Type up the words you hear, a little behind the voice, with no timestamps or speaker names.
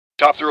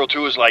Top Thrill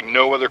 2 is like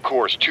no other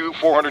course. 2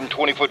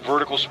 420-foot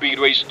vertical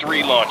speedways,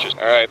 3 launches. All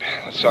right,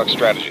 let's talk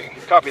strategy.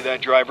 Copy that,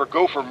 driver.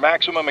 Go for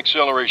maximum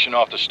acceleration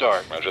off the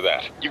start. Roger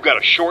that. You've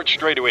got a short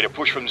straightaway to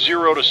push from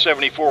 0 to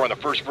 74 on the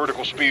first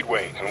vertical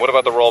speedway. And what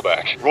about the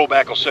rollback?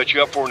 Rollback will set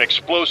you up for an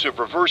explosive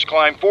reverse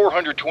climb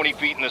 420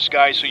 feet in the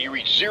sky so you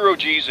reach 0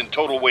 G's in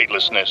total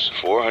weightlessness.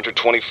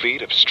 420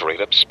 feet of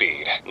straight-up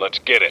speed. Let's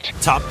get it.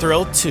 Top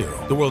Thrill 2,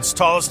 the world's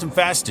tallest and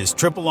fastest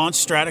triple-launch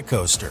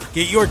stratocoaster.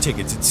 Get your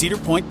tickets at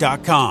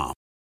cedarpoint.com.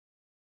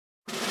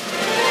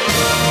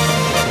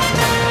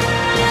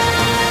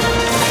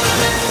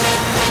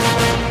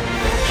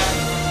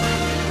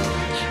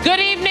 Good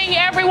evening,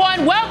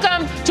 everyone.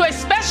 Welcome to a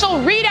special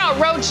ReidOut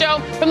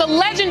roadshow from the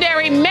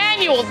legendary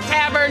Manuel's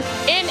Tavern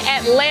in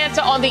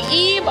Atlanta on the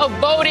eve of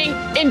voting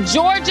in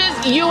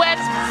Georgia's U.S.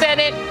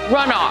 Senate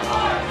runoff.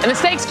 And the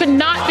stakes could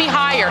not be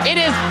higher. It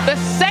is the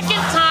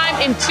second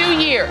time in 2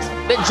 years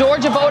that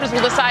Georgia voters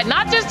will decide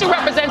not just who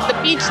represents the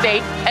Peach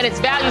State and its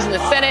values in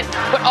the Senate,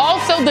 but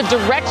also the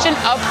direction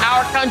of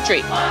our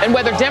country and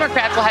whether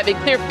Democrats will have a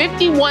clear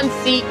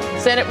 51-seat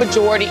Senate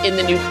majority in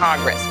the new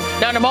Congress.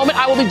 Now, in a moment,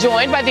 I will be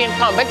joined by the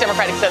incumbent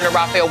Democratic Senator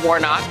Raphael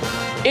Warnock.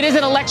 It is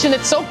an election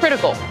that's so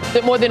critical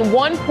that more than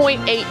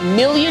 1.8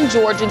 million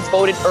Georgians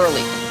voted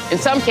early, in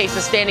some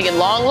cases standing in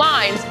long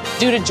lines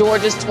due to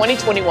Georgia's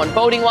 2021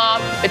 voting law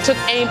that took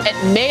aim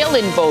at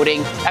mail-in voting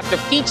after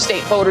Peach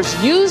State voters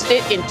used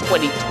it in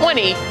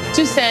 2020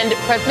 to send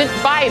President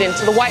Biden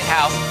to the White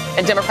House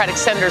and Democratic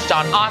Senators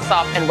Jon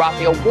Ossoff and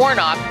Raphael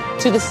Warnock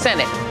to the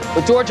Senate,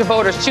 with Georgia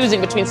voters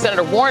choosing between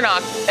Senator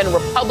Warnock and a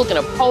Republican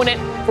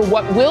opponent for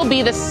what will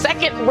be the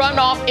second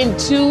runoff in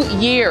 2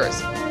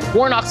 years.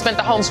 Warnock spent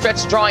the home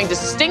stretch drawing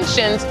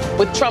distinctions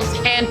with Trump's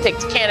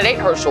hand-picked candidate,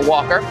 Herschel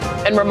Walker,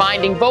 and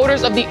reminding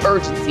voters of the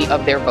urgency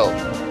of their vote.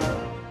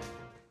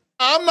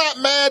 I'm not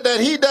mad that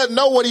he doesn't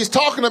know what he's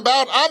talking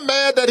about. I'm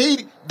mad that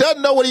he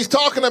doesn't know what he's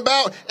talking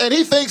about, and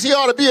he thinks he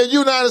ought to be a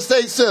United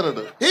States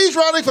Senator. He's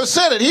running for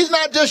Senate. He's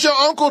not just your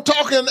uncle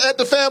talking at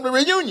the family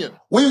reunion.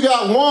 We've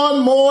got one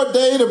more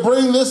day to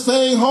bring this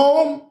thing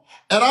home,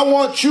 and I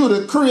want you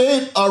to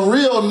create a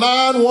real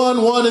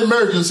 911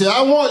 emergency.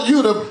 I want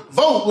you to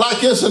vote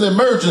like it's an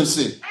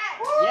emergency.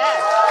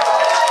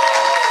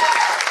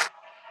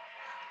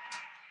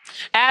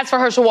 As for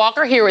Herschel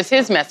Walker, here is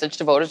his message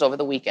to voters over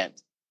the weekend.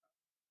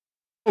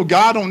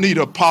 God don't need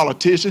a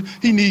politician.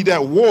 He need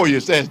that warrior.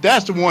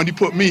 That's the one he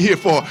put me here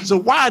for. So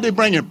why are they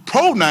bringing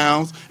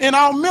pronouns in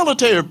our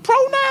military?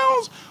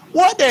 Pronouns?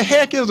 What the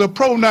heck is a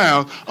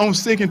pronoun? I'm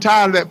sick and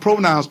tired of that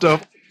pronoun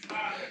stuff.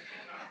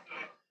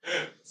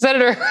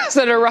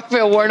 Senator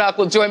Raphael Warnock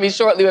will join me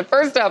shortly. But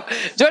first up,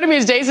 joining me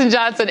is Jason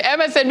Johnson,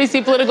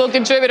 MSNBC political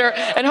contributor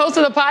and host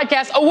of the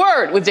podcast A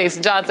Word with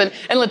Jason Johnson,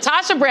 and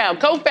LaTosha Brown,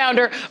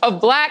 co-founder of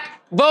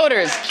Black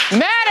Voters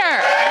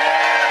Matter.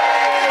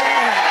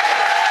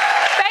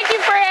 Thank you,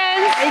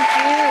 friends. Thank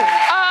you.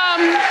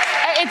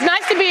 It's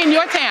nice to be in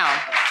your town.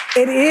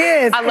 It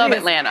is. I love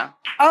Atlanta.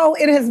 Oh,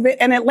 it has been,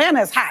 and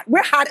Atlanta is hot.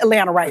 We're hot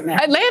Atlanta right now.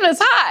 Atlanta's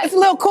hot. It's a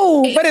little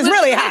cool, but it's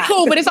really hot.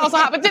 Cool, but it's also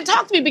hot. But then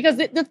talk to me, because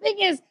the thing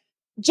is,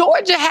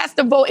 Georgia has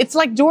to vote. It's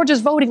like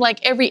Georgia's voting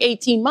like every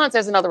 18 months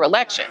there's another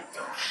election.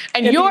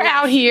 And you're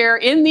out here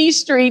in these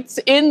streets,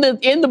 in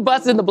the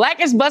bus, in the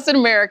blackest bus in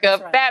America.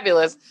 Right.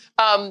 Fabulous.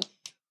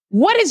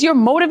 What is your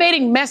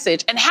motivating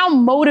message, and how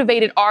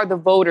motivated are the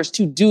voters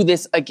to do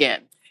this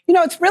again? You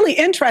know, it's really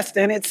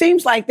interesting. It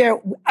seems like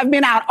I've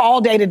been out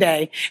all day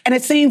today, and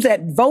it seems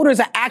that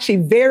voters are actually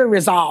very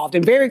resolved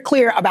and very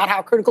clear about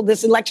how critical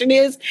this election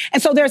is.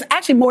 And so there's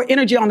actually more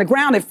energy on the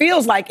ground, it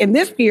feels like, in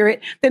this period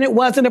than it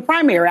was in the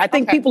primary. I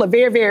think people are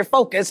very, very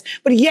focused.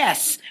 But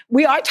yes,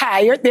 we are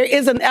tired. There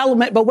is an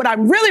element. But what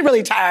I'm really,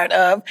 really tired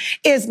of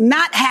is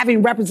not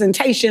having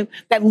representation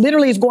that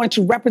literally is going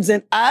to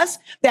represent us,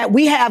 that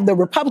we have the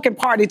Republican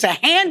Party to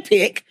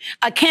handpick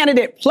a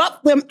candidate,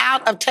 pluck them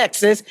out of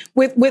Texas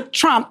with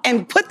Trump,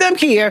 and put them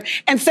here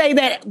and say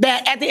that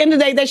at the end of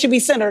the day, they should be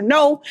senator.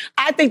 No,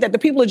 I think that the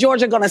people of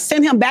Georgia are going to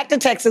send him back to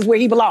Texas where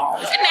he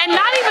belongs. And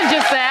not even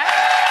just that.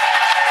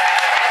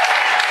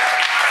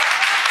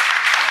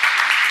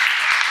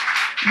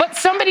 But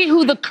somebody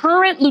who the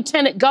current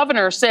lieutenant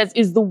governor says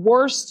is the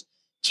worst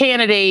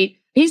candidate.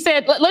 He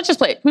said, let's just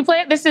play it. Can we play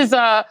it? This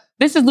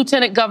is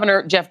Lieutenant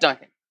Governor Jeff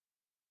Duncan.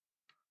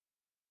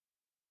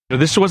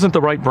 This wasn't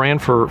the right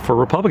brand for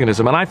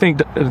Republicanism. And I think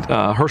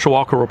Herschel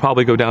Walker will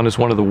probably go down as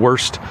one of the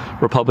worst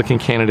Republican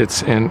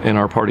candidates in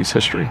our party's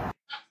history.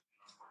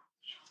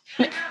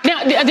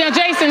 Now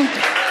Jason,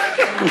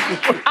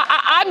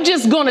 I'm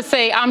just going to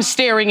say I'm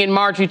staring in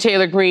Marjorie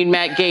Taylor Greene,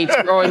 Matt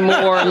Gaetz, Roy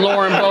Moore,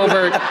 Lauren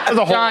Boebert,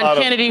 John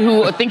Kennedy,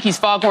 who I think he's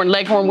Foghorn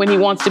Leghorn when he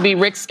wants to be,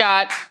 Rick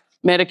Scott,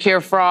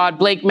 Medicare fraud,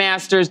 Blake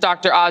Masters,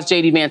 Dr. Oz,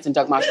 J.D. Vance, and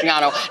Doug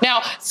Mastriano.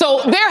 Now, so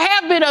there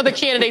have been other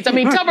candidates. I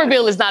mean,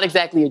 Tuberville is not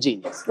exactly a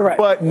genius. Right.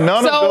 But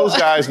none of those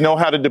guys know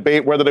how to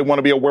debate whether they want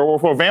to be a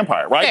werewolf or a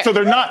vampire, right? Fair. So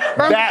they're not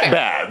that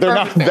bad. They're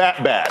not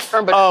that bad.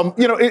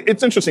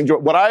 It's interesting.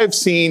 What I have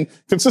seen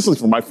consistently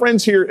from my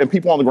friends here and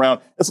people on the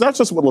ground, it's not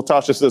just what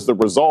LaTosha says, the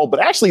resolve, but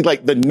actually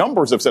like the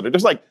numbers have said it.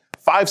 There's like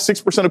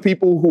 5-6% of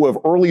people who have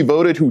early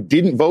voted who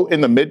didn't vote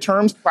in the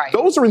midterms. Right.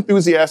 Those are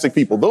enthusiastic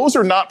people. Those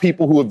are not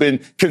people who have been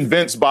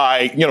convinced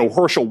by,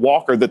 Herschel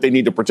Walker that they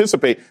need to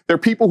participate. They're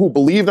people who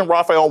believed in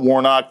Raphael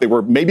Warnock. They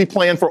were maybe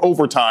playing for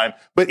overtime,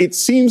 but it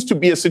seems to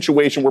be a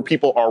situation where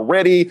people are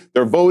ready,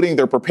 they're voting,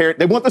 they're prepared.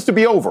 They want this to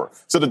be over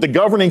so that the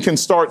governing can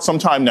start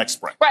sometime next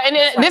spring. Right,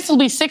 and this will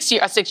be a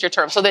six-year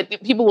term, so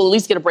that people will at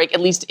least get a break, at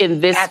least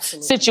in this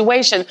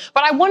situation.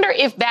 But I wonder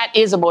if that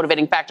is a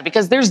motivating factor,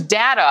 because there's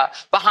data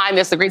behind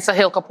this. The great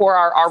Sahil Kapoor,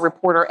 our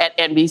reporter at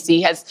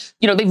NBC, has,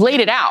 they've laid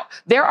it out.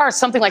 There are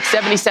something like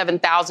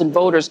 77,000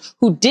 voters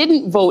who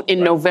didn't vote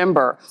in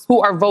November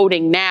who are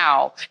voting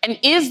now. And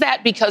is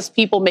that because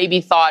people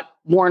maybe thought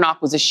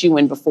Warnock was a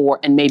shoo-in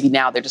before, and maybe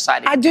now they're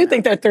deciding? I do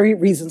think there are 3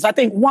 reasons. I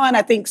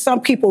think some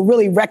people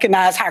really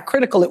recognize how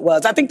critical it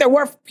was. I think there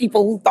were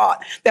people who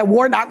thought that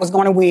Warnock was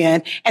going to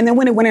win, and then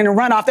when it went in a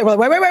runoff, they were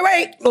like,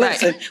 wait,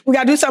 listen, we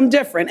got to do something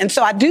different. And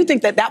so I do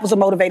think that was a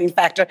motivating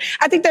factor.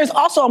 I think there's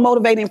also a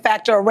motivating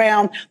factor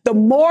around the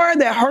more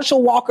that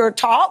Herschel Walker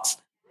talks,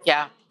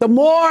 the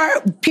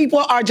more people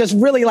are just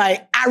really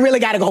like, I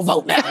really got to go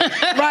vote now,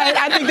 right?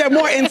 I think they're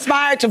more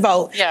inspired to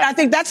vote. And I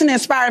think that's an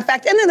inspiring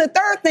factor. And then the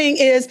third thing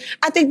is,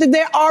 I think that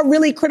there are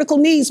really critical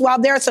needs. While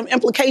there are some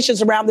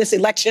implications around this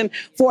election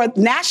for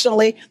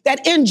nationally,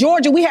 that in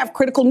Georgia, we have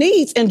critical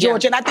needs in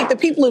Georgia. And I think the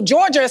people of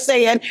Georgia are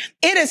saying,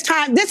 it is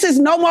time, this is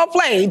no more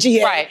play,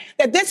 GA,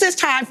 that this is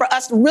time for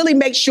us to really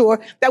make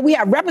sure that we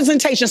have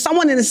representation,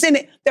 someone in the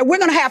Senate that we're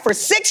going to have for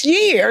 6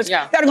 years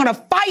that are going to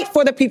fight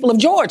for the people of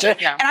Georgia.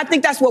 And I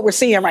think that's what we're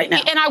seeing right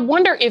now. And I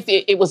wonder if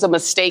it was a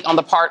mistake on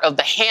the part of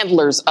the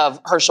handlers of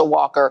Herschel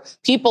Walker,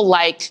 people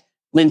like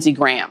Lindsey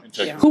Graham,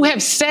 who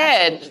have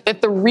said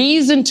that the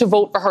reason to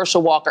vote for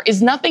Herschel Walker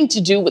is nothing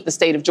to do with the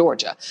state of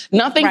Georgia,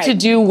 nothing to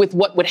do with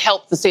what would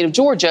help the state of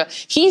Georgia.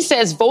 He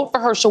says vote for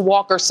Herschel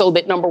Walker so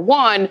that, number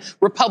one,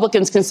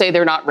 Republicans can say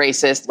they're not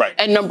racist,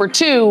 and number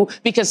two,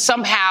 because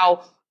somehow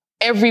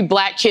every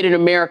black kid in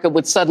America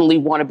would suddenly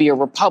want to be a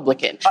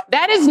Republican.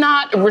 That is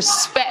not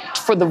respect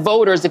for the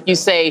voters if you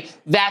say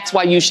that's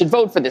why you should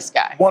vote for this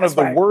guy. One of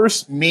the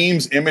worst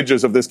memes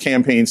images of this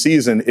campaign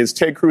season is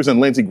Ted Cruz and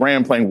Lindsey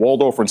Graham playing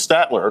Waldorf and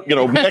Statler,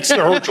 next to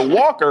Herschel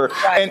Walker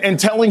and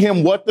telling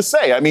him what to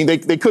say. I mean,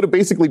 they could have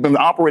basically been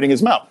operating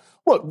his mouth.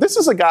 Look, this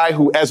is a guy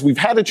who, as we've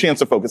had a chance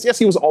to focus, yes,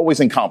 he was always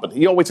incompetent.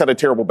 He always had a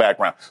terrible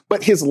background.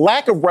 But his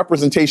lack of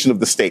representation of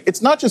the state,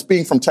 it's not just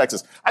being from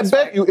Texas. I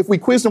bet you if we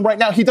quizzed him right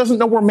now, he doesn't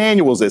know where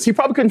Manuel's is. He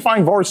probably couldn't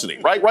find Varsity,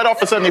 right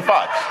off of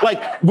 75.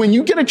 Like, when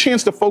you get a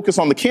chance to focus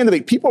on the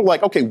candidate, people are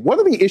like, okay, what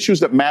are the issues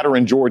that matter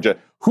in Georgia?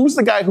 Who's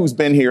the guy who's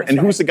been here and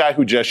who's the guy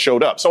who just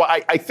showed up? So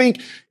I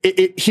think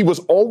he was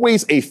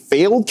always a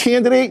failed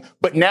candidate,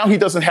 but now he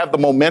doesn't have the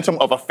momentum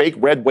of a fake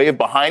red wave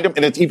behind him.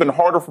 And it's even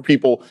harder for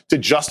people to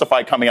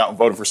justify coming out and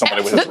voting for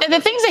somebody with his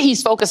the things that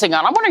he's focusing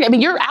on, I'm wondering, I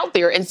mean, you're out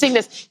there and seeing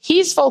this.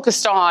 He's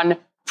focused on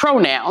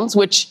pronouns,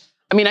 which,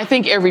 I mean, I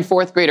think every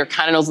fourth grader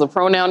kind of knows what the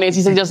pronoun is.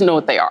 He said he doesn't know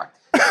what they are.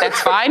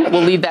 That's fine.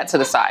 We'll leave that to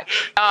the side.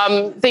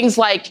 Things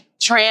like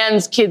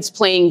trans kids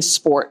playing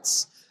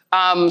sports.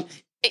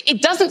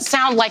 It doesn't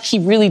sound like he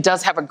really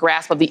does have a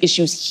grasp of the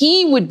issues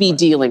he would be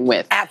dealing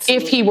with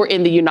if he were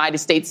in the United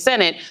States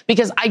Senate,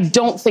 because I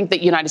don't think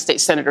that United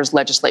States senators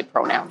legislate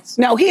pronouns.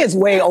 No, he is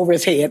way over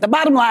his head. The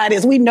bottom line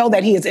is we know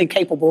that he is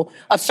incapable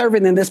of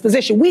serving in this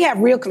position. We have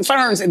real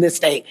concerns in this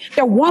state.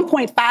 There are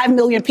 1.5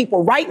 million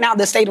people right now in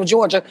the state of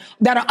Georgia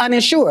that are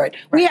uninsured.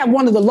 We have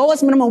one of the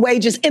lowest minimum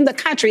wages in the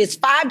country. It's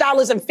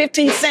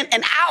 $5.15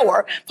 an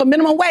hour for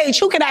minimum wage.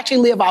 Who can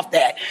actually live off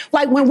that?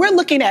 Like, when we're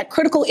looking at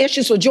critical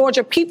issues for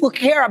Georgia, people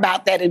care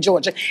about that in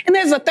Georgia. And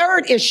there's a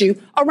third issue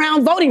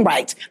around voting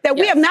rights that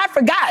we have not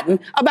forgotten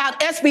about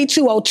SB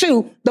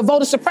 202, the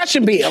voter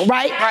suppression bill,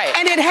 right?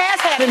 And it has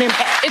had an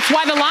impact. It's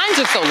why the lines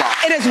are so long.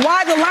 It is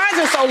why the lines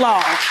are so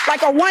long.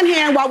 Like, on one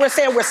hand, while we're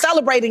saying we're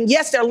celebrating,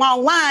 yes, there are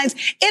long lines,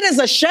 it is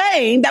a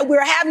shame that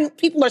we're having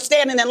people are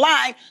standing in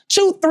line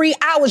 2-3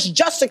 hours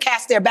just to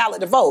cast their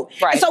ballot to vote.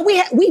 And so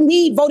we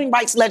need voting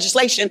rights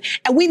legislation,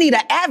 and we need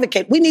an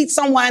advocate. We need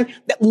someone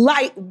that,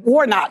 like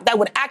Warnock, that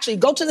would actually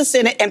go to the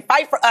Senate and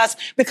fight for us,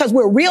 because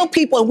we're real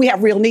people and we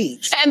have real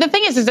needs. And the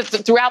thing is that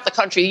throughout the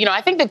country,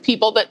 I think that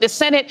the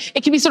Senate,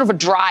 it can be sort of a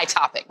dry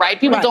topic, right?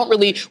 People don't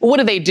really, what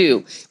do they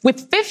do?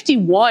 With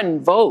 51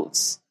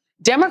 votes,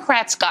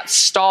 Democrats got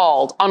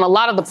stalled on a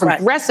lot of the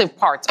progressive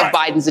parts of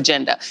Biden's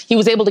agenda. He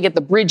was able to get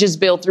the Bridges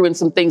bill through and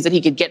some things that he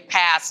could get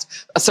past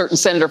a certain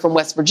senator from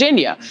West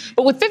Virginia.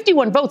 But with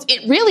 51 votes,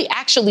 it really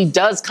actually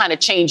does kind of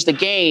change the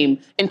game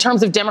in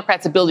terms of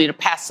Democrats' ability to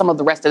pass some of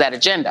the rest of that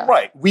agenda.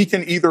 Right. We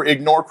can either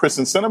ignore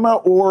Kristen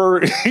Sinema or,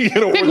 or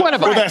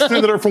that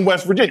senator from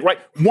West Virginia, right?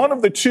 One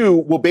of the two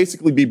will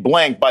basically be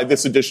blanked by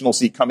this additional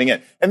seat coming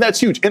in. And that's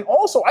huge. And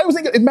also, I was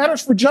thinking it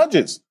matters for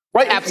judges.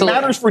 Right? Absolutely.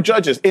 It matters for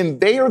judges.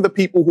 And they are the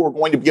people who are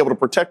going to be able to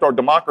protect our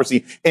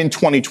democracy in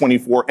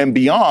 2024 and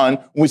beyond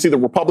when we see the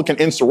Republican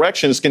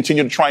insurrectionists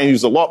continue to try and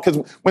use the law.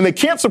 Because when they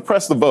can't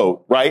suppress the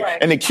vote, right,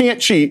 and they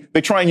can't cheat, they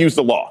try and use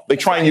the law. They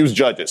try and use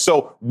judges.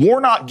 So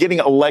Warnock getting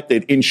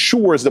elected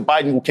ensures that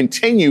Biden will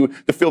continue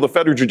to fill the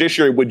federal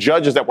judiciary with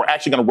judges that were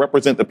actually going to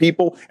represent the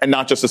people and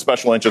not just the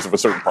special interests of a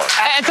certain party.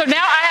 And so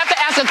now I have to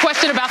ask a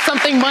question about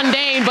something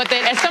mundane, but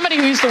then as somebody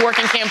who used to work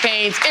in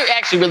campaigns, it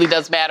actually really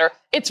does matter.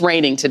 It's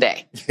raining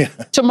today.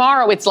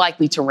 Tomorrow, it's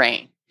likely to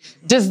rain.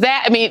 Does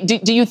that, I mean,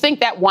 do you think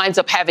that winds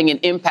up having an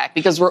impact?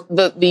 Because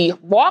the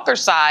Walker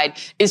side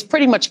is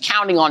pretty much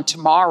counting on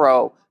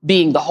tomorrow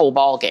being the whole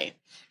ball game.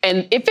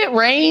 And if it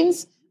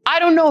rains, I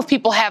don't know if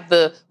people have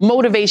the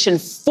motivation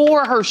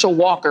for Herschel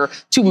Walker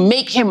to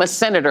make him a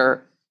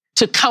senator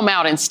to come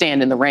out and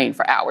stand in the rain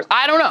for hours.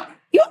 I don't know.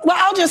 Well,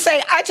 I'll just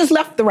say I just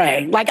left the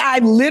rain. Like, I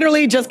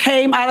literally just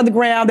came out of the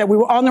ground that we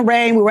were on the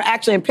rain. We were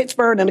actually in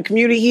Pittsburgh in the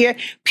community here.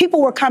 People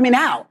were coming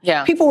out.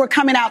 Yeah. People were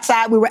coming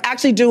outside. We were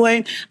actually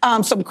doing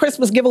some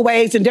Christmas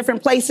giveaways in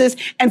different places.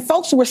 And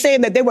folks were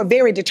saying that they were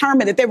very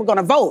determined that they were going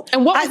to vote.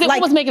 And what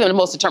was making them the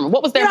most determined?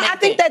 What was their I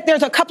think that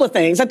there's a couple of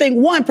things. I think,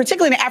 one,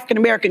 particularly in the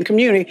African-American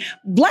community,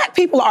 Black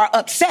people are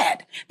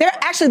upset.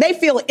 They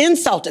feel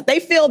insulted. They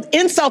feel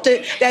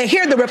insulted that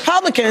here the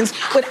Republicans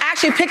would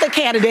actually pick a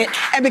candidate,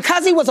 and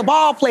because he was a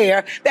ball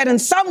player, that in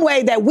some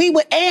way that we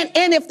would,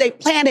 and if they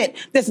planted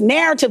this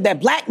narrative that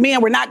Black men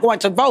were not going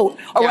to vote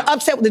or were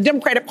upset with the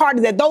Democratic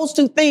Party, that those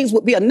two things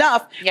would be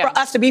enough for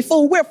us to be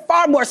fooled. We're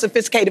far more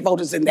sophisticated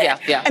voters than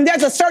that. And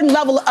there's a certain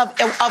level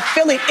of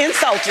feeling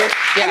insulted,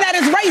 and that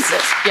is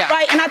racist,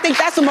 right? And I think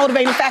that's a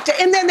motivating factor.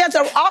 And then there's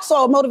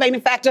also a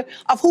motivating factor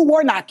of who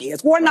Warnock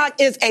is. Warnock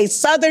is a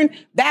Southern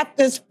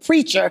Baptist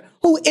preacher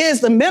who is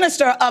the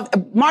minister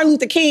of Martin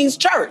Luther King's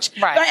church.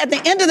 Right. At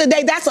the end of the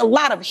day, that's a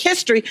lot of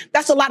history.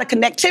 That's a lot of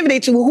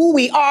connectivity to who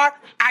we are,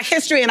 our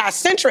history, and our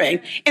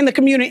centering in the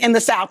community in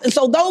the South. And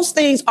so those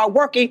things are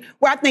working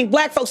where I think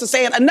Black folks are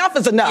saying enough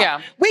is enough.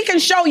 Yeah. We can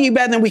show you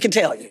better than we can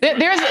tell you.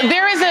 There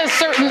is a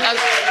certain,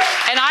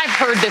 and I've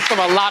heard this from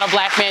a lot of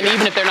Black men,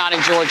 even if they're not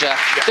in Georgia,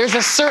 there's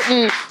a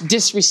certain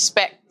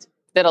disrespect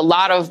that a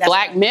lot of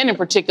Black men in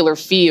particular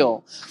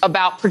feel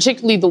about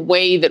particularly the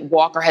way that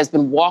Walker has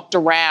been walked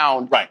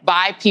around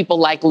by people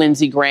like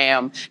Lindsey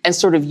Graham and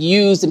sort of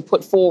used and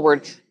put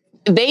forward.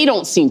 They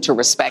don't seem to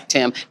respect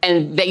him,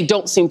 and they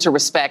don't seem to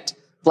respect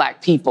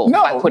Black people.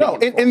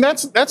 And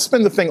that's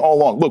been the thing all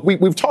along. Look,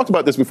 we've talked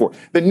about this before.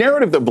 The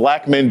narrative that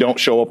Black men don't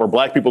show up or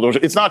Black people don't show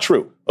up, it's not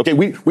true. Okay,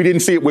 we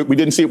didn't see it. We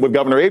didn't see it with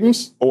Governor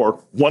Abrams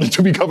or wanted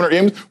to be Governor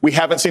Abrams. We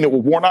haven't seen it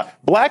with Warnock.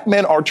 Black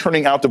men are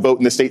turning out to vote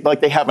in the state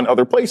like they have in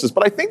other places.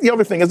 But I think the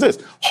other thing is this.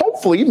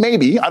 Hopefully,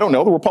 maybe, I don't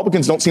know, the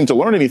Republicans don't seem to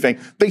learn anything.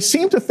 They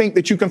seem to think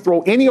that you can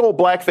throw any old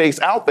Black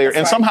face out there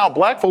and somehow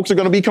Black folks are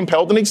going to be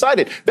compelled and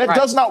excited. That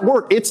does not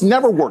work. It's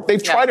never worked.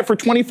 They've tried it for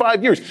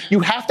 25 years.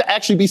 You have to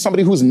actually be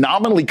somebody who's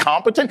nominally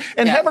competent,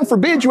 and heaven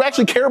forbid you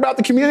actually care about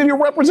the community you're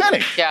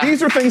representing.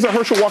 These are things that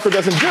Herschel Walker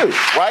doesn't do,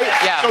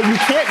 right? So you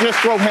can't just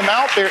throw him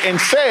out there and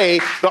say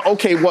that,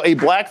 okay, well, a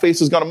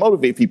blackface is going to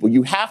motivate people.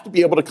 You have to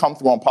be able to come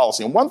through on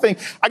policy. And one thing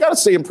I got to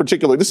say in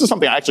particular, this is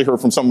something I actually heard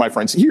from some of my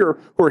friends here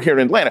who are here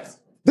in Atlanta.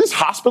 This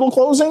hospital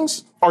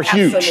closings are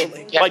huge.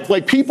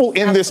 Like people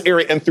in this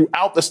area and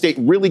throughout the state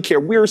really care.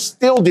 We're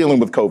still dealing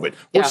with COVID.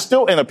 We're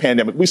still in a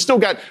pandemic. We still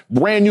got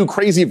brand new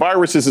crazy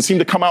viruses that seem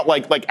to come out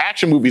like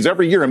action movies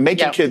every year and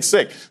making kids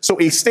sick. So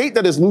a state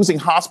that is losing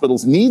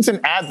hospitals needs an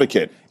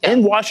advocate.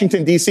 In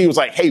Washington, D.C. was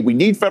like, hey, we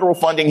need federal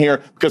funding here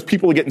because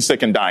people are getting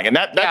sick and dying. And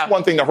that's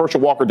one thing that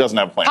Herschel Walker doesn't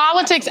have a plan.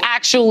 Politics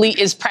actually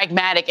is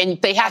pragmatic, and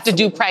they have to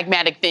do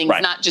pragmatic things,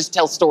 not just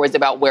tell stories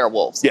about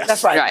werewolves. Yes.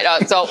 That's right.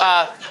 So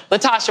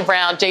Latasha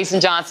Brown,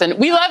 Jason Johnson,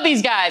 we love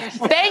these guys.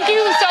 Thank you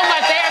so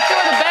much. They are two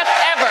of the best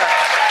ever.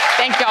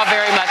 Thank y'all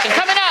very much. And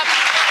coming up,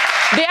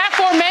 the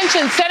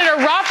aforementioned Senator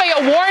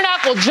Raphael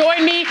Warnock will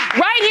join me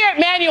right here at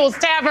Manuel's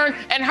Tavern.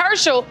 And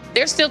Herschel,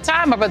 there's still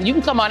time, my brother. You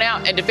can come on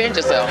out and defend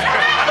yourself.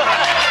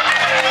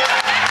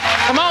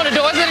 Come on, the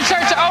doors of the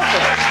church are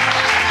open.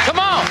 Come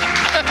on.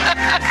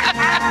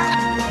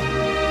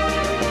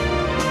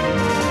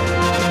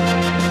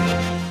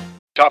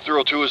 Top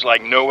Thrill 2 is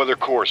like no other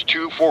course.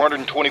 2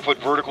 420-foot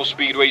vertical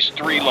speedways,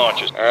 3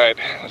 launches. All right,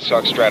 let's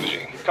talk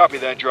strategy. Copy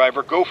that,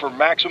 driver. Go for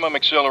maximum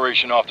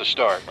acceleration off the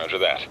start. Roger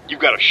that.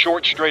 You've got a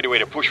short straightaway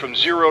to push from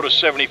 0 to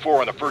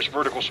 74 on the first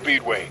vertical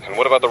speedway. And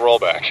what about the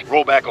rollback?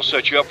 Rollback will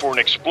set you up for an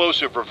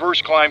explosive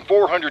reverse climb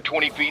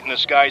 420 feet in the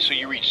sky so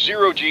you reach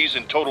 0 G's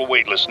and total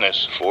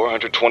weightlessness.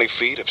 420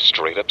 feet of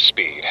straight-up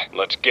speed.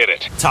 Let's get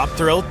it. Top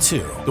Thrill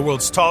 2, the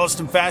world's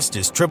tallest and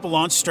fastest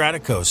triple-launch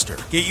stratocoaster.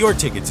 Get your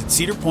tickets at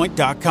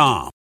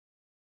cedarpoint.com.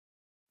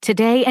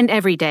 Today and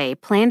every day,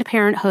 Planned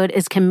Parenthood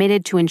is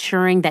committed to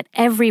ensuring that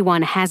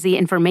everyone has the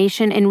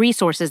information and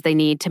resources they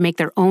need to make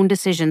their own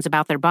decisions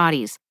about their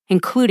bodies,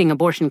 including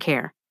abortion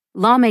care.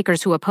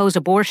 Lawmakers who oppose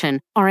abortion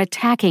are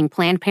attacking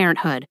Planned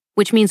Parenthood,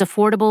 which means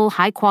affordable,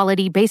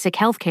 high-quality, basic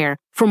health care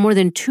for more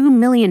than 2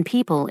 million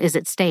people is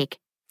at stake.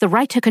 The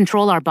right to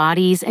control our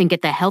bodies and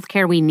get the health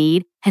care we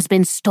need has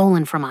been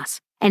stolen from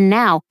us, And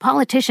now,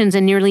 politicians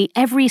in nearly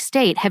every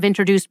state have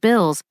introduced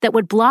bills that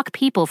would block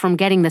people from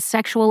getting the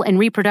sexual and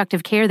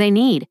reproductive care they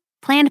need.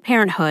 Planned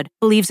Parenthood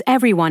believes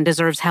everyone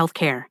deserves health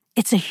care.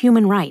 It's a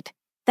human right.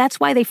 That's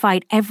why they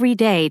fight every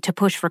day to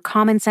push for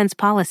common sense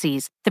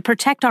policies that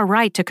protect our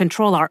right to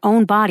control our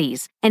own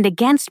bodies and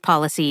against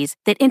policies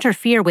that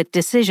interfere with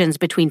decisions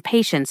between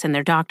patients and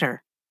their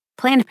doctor.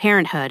 Planned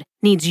Parenthood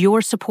needs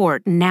your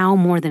support now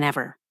more than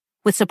ever.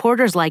 With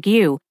supporters like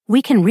you,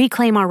 we can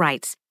reclaim our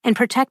rights and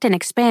protect and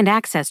expand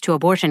access to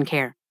abortion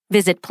care.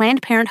 Visit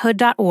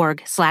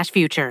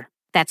PlannedParenthood.org/future.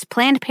 That's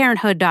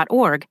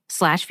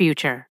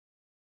PlannedParenthood.org/future.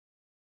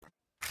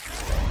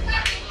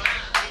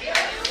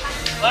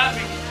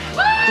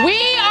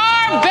 We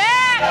are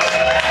back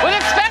with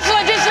a special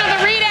edition of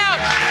the ReidOut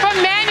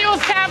from Manuel's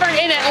Tavern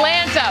in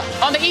Atlanta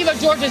on the eve of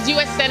Georgia's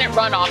U.S. Senate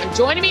runoff. And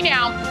joining me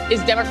now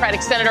is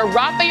Democratic Senator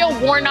Raphael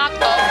Warnock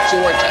of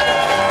Georgia.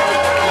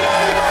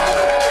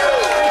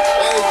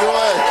 Hey,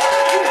 Joy.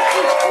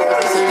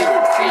 Good to see you.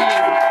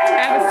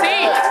 Have a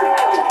seat.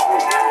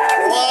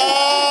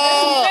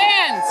 Wow.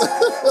 Fans.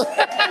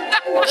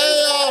 Hey,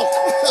 y'all.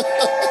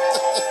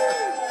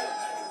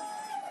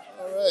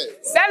 All right.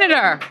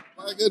 Senator.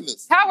 My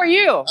goodness. How are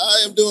you?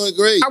 I am doing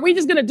great. Are we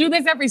just going to do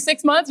this every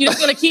 6 months? You're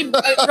just going to keep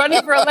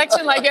running for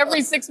election like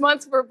every 6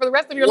 months for the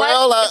rest of your life?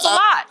 It's a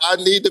lot. I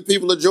need the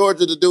people of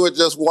Georgia to do it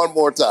just one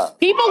more time.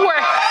 People were...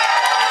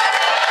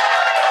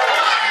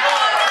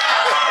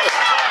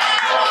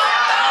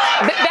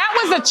 That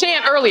was a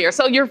chant earlier.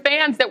 So your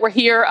fans that were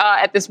here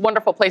at this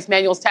wonderful place,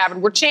 Manuel's Tavern,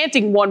 were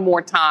chanting one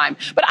more time.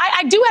 But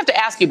I do have to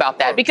ask you about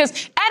that, because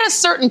at a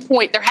certain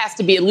point, there has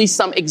to be at least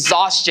some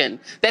exhaustion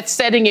that's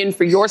setting in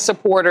for your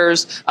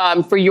supporters,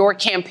 for your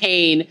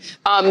campaign.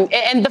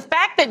 And the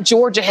fact that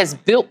Georgia has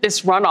built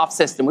this runoff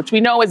system, which we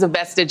know is a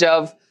vestige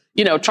of,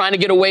 trying to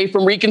get away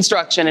from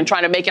Reconstruction and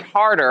trying to make it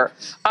harder.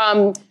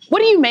 What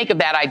do you make of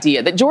that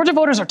idea that Georgia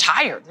voters are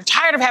tired? They're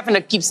tired of having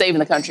to keep saving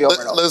the country over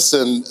and over.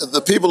 Listen,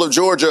 the people of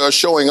Georgia are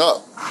showing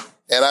up,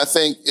 and I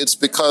think it's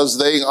because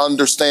they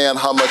understand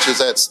how much is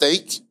at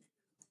stake.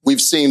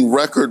 We've seen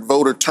record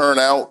voter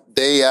turnout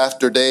day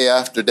after day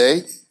after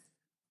day.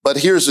 But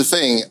here's the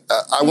thing.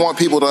 I want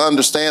people to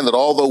understand that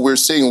although we're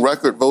seeing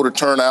record voter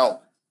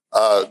turnout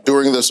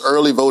during this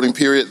early voting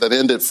period that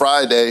ended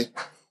Friday,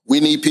 we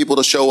need people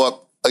to show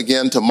up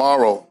again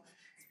tomorrow.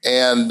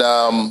 And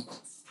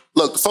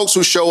look, folks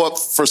who show up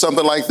for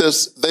something like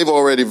this, they've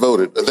already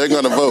voted. They're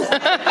going to vote.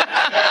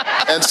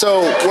 And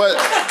so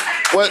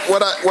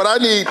what I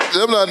need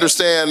them to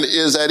understand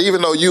is that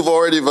even though you've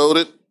already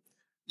voted,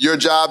 your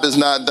job is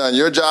not done.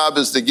 Your job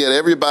is to get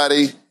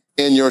everybody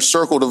in your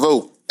circle to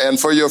vote. And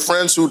for your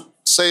friends who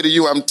say to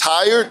you, I'm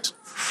tired,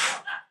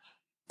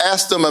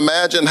 ask them,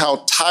 imagine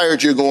how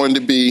tired you're going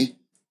to be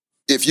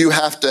if you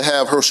have to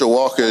have Herschel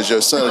Walker as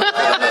your senator.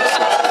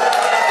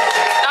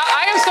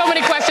 So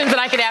many questions that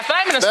I could ask, but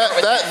I'm going to start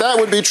with that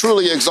would be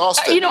truly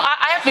exhausting.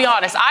 I have to be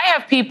honest. I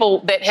have people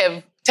that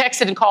have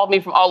texted and called me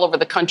from all over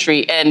the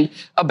country and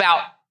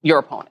about your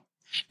opponent.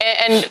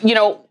 And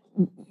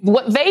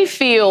what they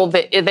feel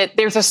that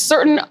there's a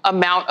certain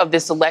amount of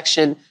this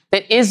election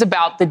that is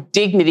about the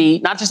dignity,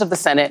 not just of the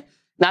Senate,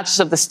 not just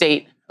of the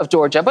state of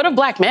Georgia, but of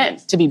black men,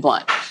 to be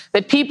blunt.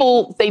 That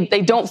people, they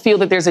don't feel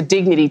that there's a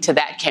dignity to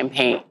that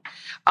campaign.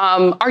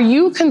 Are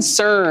you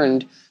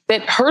concerned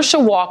that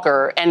Herschel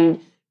Walker and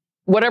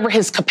whatever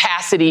his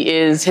capacity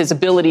is, his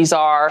abilities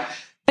are,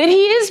 that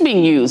he is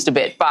being used a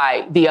bit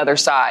by the other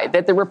side,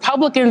 that the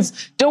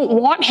Republicans don't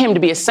want him to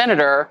be a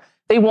senator,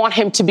 they want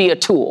him to be a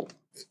tool?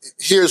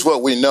 Here's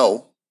what we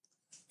know.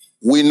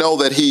 We know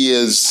that he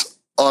is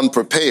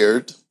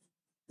unprepared.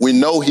 We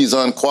know he's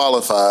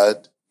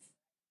unqualified.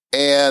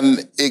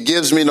 And it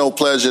gives me no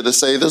pleasure to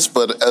say this,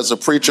 but as a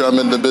preacher, I'm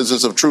in the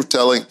business of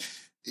truth-telling.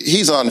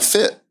 He's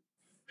unfit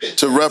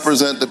to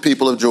represent the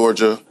people of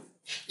Georgia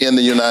in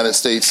the United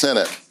States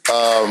Senate.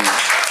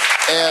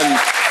 And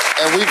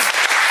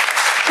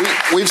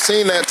we've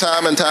seen that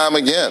time and time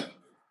again.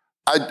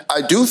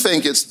 I do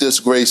think it's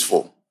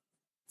disgraceful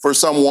for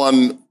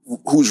someone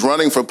who's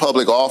running for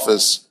public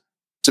office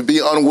to be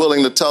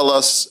unwilling to tell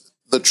us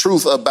the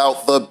truth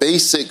about the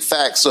basic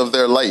facts of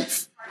their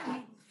life,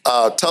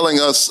 telling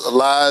us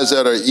lies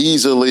that are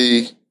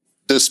easily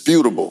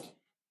disputable.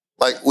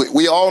 Like,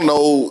 we all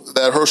know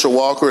that Herschel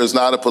Walker is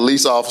not a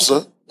police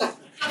officer.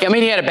 I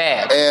mean, he had a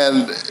badge.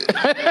 And,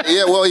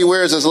 he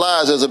wears his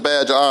lies as a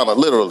badge of honor,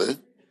 literally.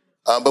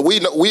 But we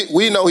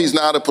know he's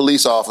not a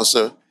police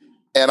officer.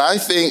 And I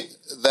think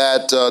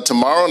that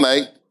tomorrow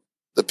night,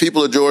 the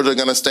people of Georgia are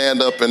going to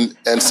stand up and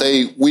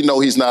say, we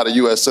know he's not a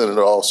U.S.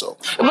 senator also.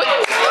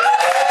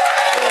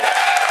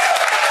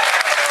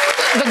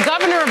 The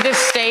governor of this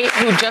state,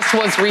 who just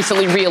was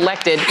recently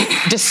reelected,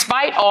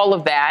 despite all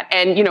of that,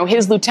 and,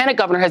 his lieutenant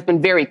governor has been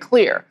very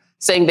clear,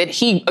 saying that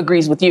he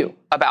agrees with you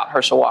about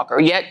Herschel Walker.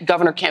 Yet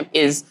Governor Kemp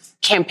is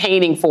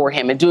campaigning for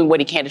him and doing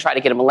what he can to try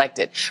to get him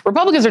elected.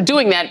 Republicans are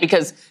doing that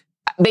because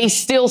they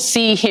still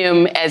see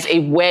him as a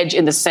wedge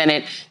in the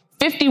Senate.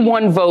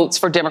 51 votes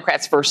for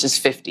Democrats versus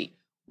 50.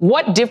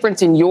 What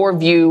difference, in your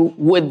view,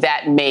 would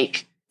that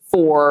make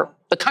for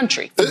the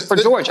country, for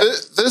Georgia.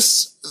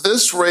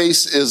 This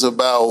race is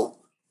about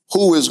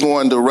who is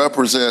going to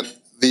represent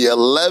the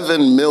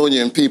 11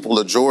 million people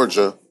of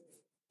Georgia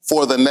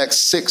for the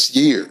next 6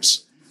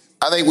 years.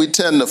 I think we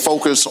tend to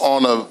focus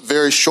on a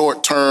very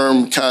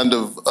short-term kind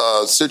of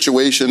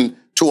situation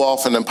too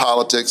often in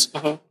politics.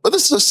 But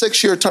this is a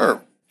 6-year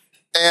term.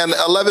 And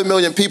 11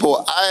 million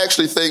people, I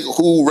actually think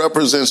who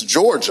represents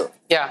Georgia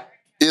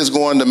is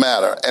going to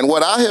matter. And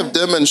what I have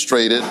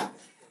demonstrated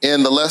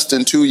in the less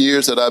than 2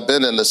 years that I've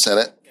been in the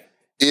Senate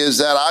is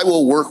that I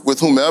will work with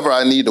whomever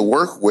I need to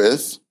work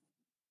with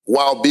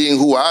while being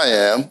who I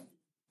am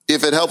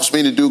if it helps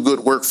me to do good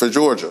work for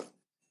Georgia.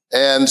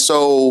 And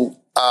so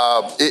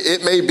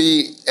it may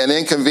be an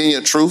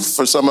inconvenient truth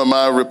for some of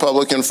my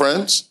Republican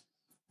friends,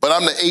 but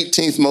I'm the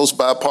 18th most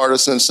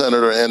bipartisan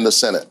senator in the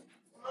Senate.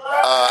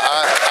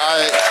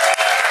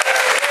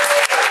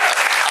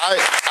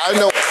 I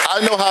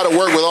know how to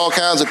work with all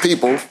kinds of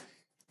people,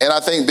 and I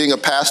think being a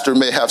pastor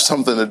may have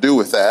something to do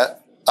with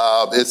that.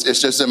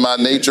 It's just in my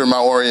nature, my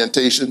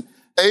orientation.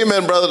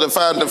 Amen, brother, to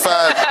find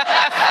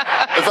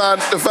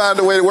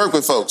a way to work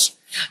with folks.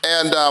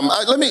 And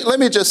let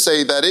me just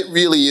say that it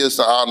really is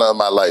the honor of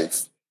my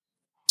life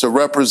to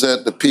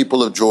represent the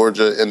people of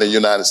Georgia in the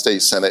United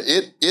States Senate.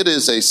 It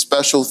is a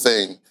special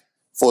thing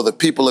for the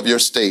people of your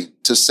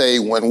state to say,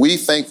 when we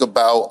think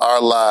about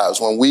our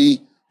lives, when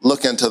we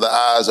look into the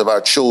eyes of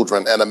our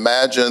children and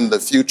imagine the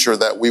future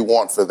that we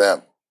want for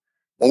them,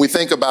 when we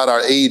think about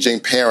our aging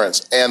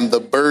parents and the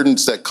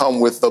burdens that come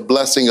with the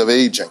blessing of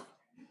aging,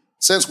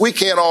 since we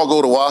can't all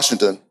go to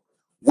Washington,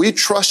 we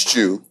trust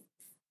you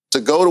to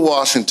go to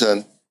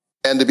Washington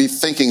and to be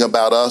thinking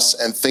about us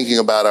and thinking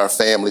about our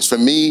families. For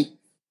me,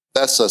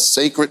 that's a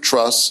sacred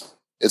trust.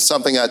 It's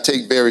something I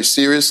take very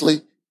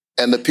seriously,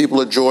 and the people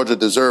of Georgia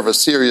deserve a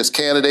serious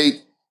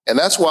candidate. And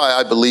that's why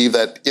I believe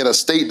that in a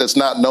state that's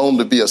not known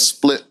to be a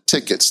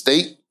split-ticket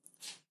state,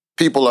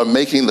 people are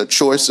making the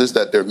choices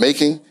that they're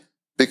making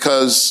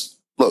because,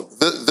 look,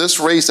 this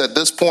race at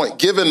this point,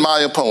 given my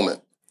opponent,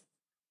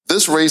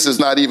 this race is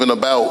not even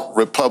about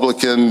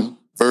Republican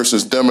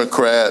versus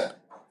Democrat,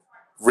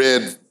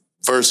 red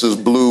versus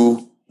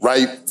blue,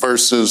 right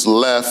versus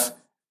left.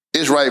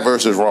 It's right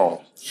versus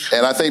wrong.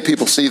 And I think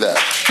people see that.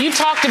 You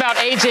talked about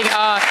aging.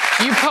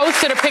 You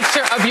posted a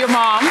picture of your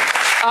mom,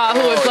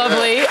 who is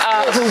lovely,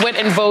 who went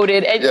and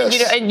voted. And,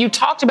 and you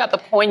talked about the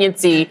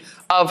poignancy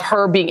of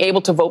her being able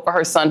to vote for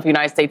her son for the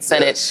United States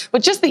Senate,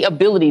 but just the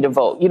ability to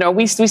vote. You know,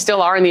 we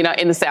still are in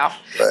the South.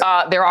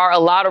 Right. There are a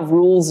lot of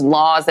rules and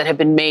laws that have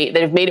been made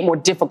that have made it more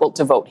difficult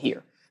to vote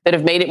here, that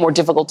have made it more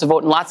difficult to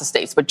vote in lots of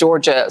states. But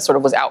Georgia sort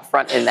of was out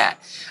front in that.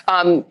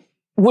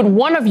 Would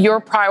one of your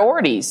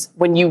priorities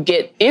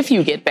if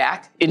you get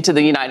back into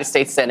the United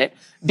States Senate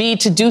be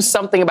to do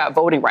something about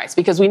voting rights?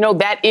 Because we know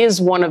that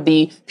is one of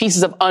the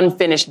pieces of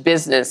unfinished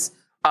business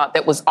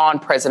that was on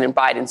President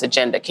Biden's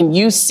agenda. Can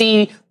you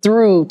see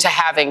through to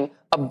having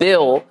a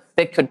bill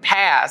that could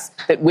pass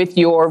that with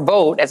your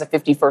vote as a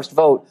 51st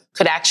vote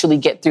could actually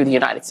get through the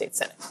United States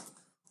Senate?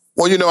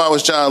 Well, you know, I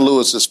was John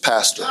Lewis's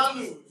pastor,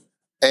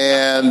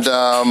 and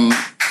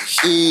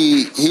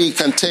he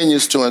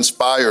continues to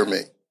inspire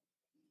me.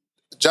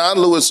 John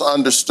Lewis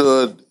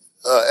understood,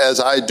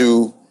 as I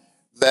do,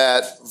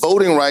 that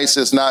voting rights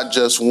is not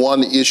just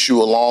one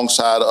issue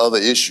alongside other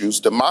issues.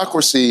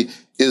 Democracy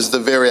is the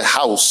very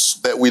house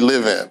that we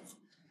live in.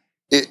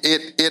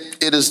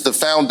 It is the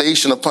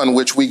foundation upon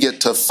which we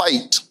get to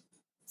fight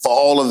for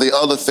all of the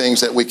other things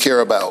that we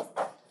care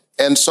about.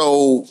 And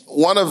so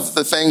one of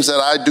the things that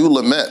I do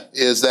lament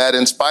is that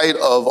in spite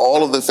of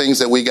all of the things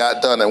that we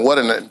got done, and what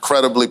an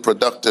incredibly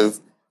productive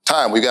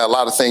time. We got a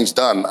lot of things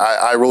done.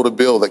 I wrote a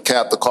bill that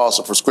capped the cost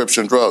of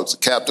prescription drugs,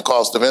 capped the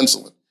cost of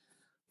insulin.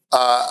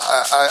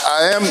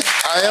 I am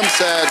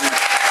saddened.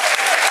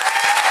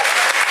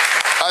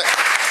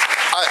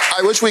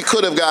 I wish we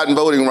could have gotten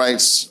voting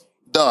rights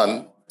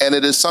done, and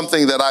it is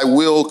something that I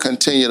will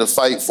continue to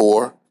fight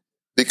for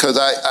because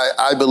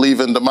I believe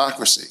in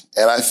democracy,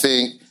 and I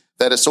think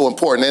that it's so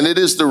important. And it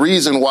is the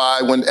reason why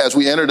as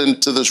we entered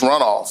into this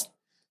runoff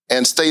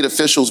and state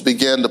officials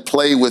began to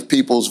play with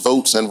people's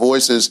votes and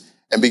voices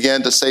and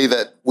began to say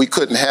that we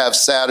couldn't have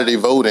Saturday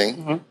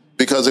voting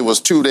because it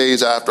was 2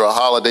 days after a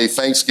holiday,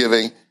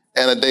 Thanksgiving,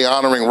 and a day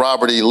honoring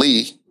Robert E.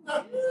 Lee.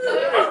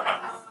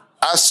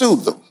 I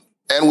sued them,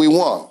 and we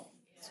won.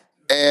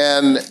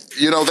 And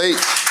you know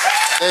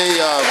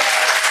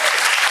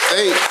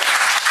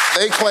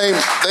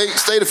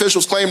state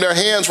officials claimed their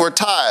hands were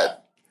tied,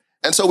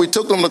 and so we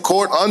took them to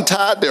court,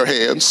 untied their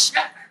hands,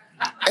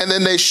 and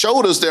then they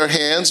showed us their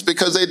hands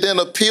because they then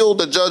appealed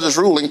the judge's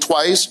ruling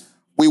twice.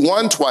 We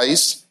won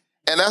twice.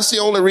 And that's the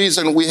only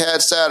reason we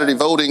had Saturday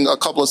voting a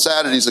couple of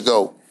Saturdays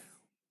ago.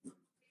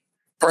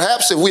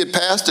 Perhaps if we had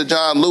passed the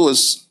John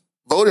Lewis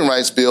voting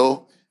rights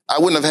bill, I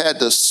wouldn't have had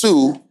to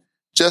sue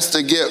just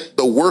to get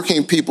the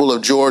working people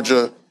of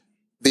Georgia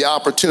the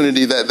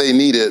opportunity that they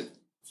needed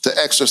to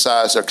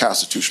exercise their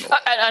constitutional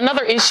right.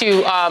 Another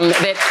issue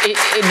that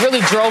it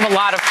really drove a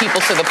lot of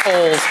people to the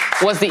polls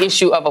was the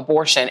issue of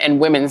abortion and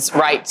women's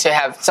right to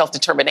have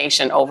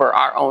self-determination over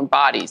our own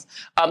bodies.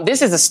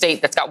 This is a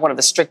state that's got one of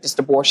the strictest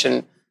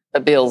abortion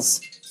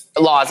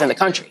laws in the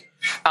country.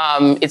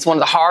 It's one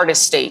of the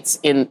hardest states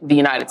in the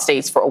United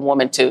States for a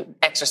woman to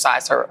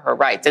exercise her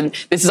rights. And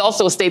this is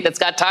also a state that's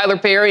got Tyler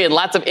Perry and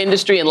lots of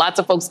industry and lots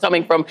of folks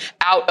coming from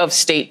out of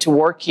state to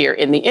work here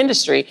in the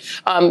industry.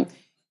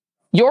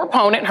 Your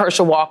opponent,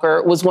 Herschel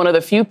Walker, was one of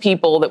the few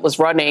people that was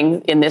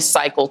running in this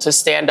cycle to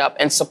stand up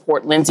and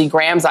support Lindsey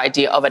Graham's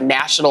idea of a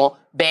national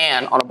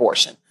ban on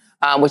abortion,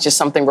 which is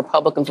something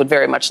Republicans would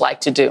very much like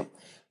to do.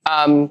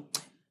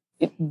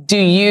 Do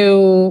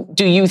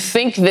you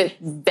think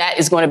that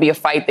is going to be a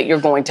fight that you're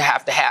going to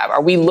have?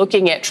 Are we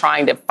looking at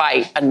trying to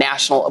fight a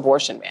national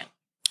abortion ban?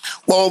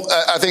 Well,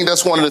 I think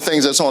that's one of the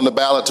things that's on the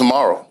ballot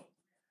tomorrow.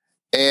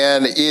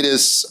 And it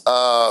is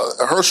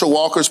Herschel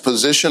Walker's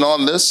position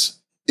on this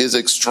is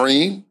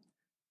extreme.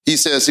 He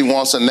says he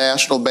wants a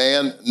national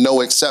ban,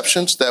 no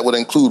exceptions. That would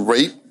include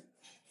rape,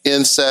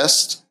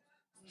 incest,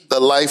 the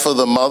life of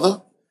the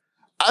mother.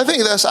 I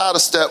think that's out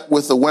of step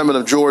with the women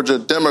of Georgia,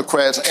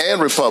 Democrats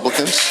and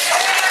Republicans.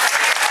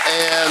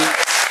 And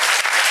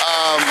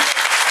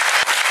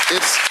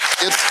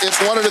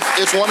it's one of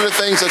the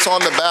things that's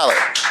on the ballot.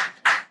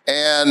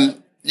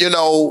 And, you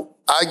know,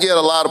 I get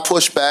a lot of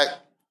pushback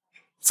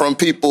from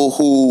people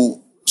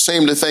who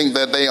seem to think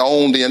that they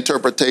own the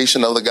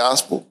interpretation of the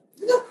gospel.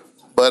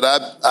 But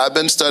I've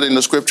been studying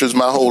the scriptures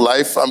my whole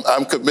life.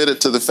 I'm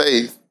committed to the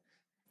faith.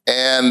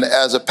 And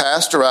as a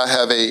pastor, I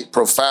have a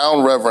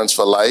profound reverence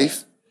for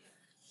life.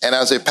 And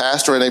as a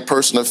pastor and a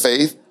person of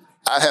faith,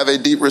 I have a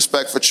deep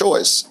respect for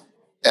choice.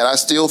 And I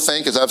still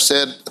think, as I've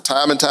said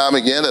time and time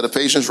again, that a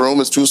patient's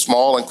room is too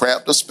small and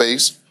cramped a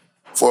space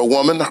for a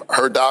woman,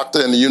 her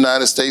doctor, and the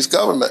United States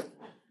government.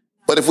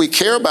 But if we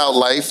care about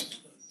life,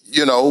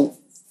 you know,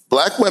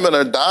 Black women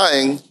are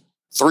dying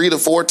 3 to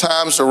 4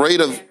 times the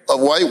rate of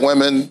white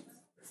women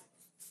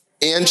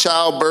in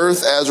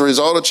childbirth as a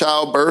result of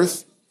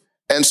childbirth.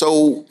 And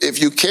so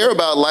if you care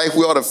about life,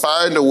 we ought to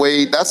find a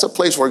way. That's a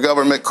place where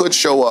government could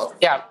show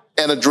up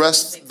and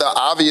address the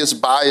obvious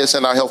bias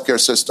in our healthcare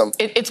system.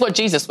 It's what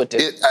Jesus would do.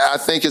 I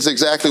think it's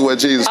exactly what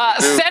Jesus would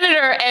do.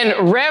 Senator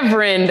and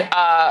Reverend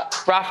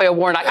Raphael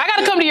Warnock, I got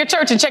to come to your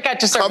church and check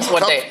out your service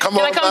one day. Can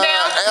I come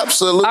down?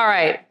 Absolutely. All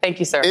right. Thank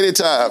you, sir.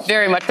 Anytime.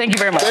 Very much. Thank you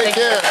very much. Take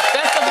care.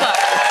 Best of luck.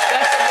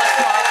 Best of luck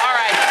tomorrow. All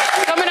right.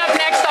 Coming up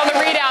next on the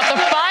ReidOut, the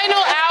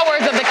final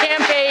hours of the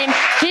campaign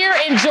here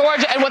in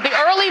Georgia and what the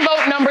early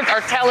vote numbers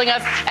are telling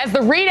us as the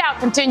ReidOut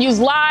continues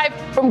live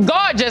from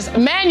gorgeous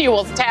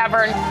Manuel's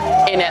Tavern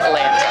in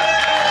Atlanta.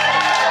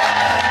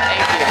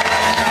 Thank you.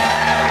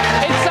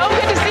 It's so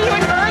good to see you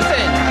in person.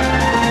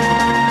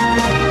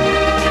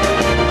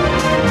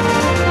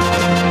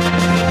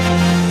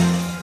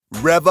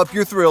 Rev up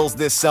your thrills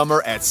this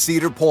summer at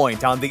Cedar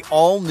Point on the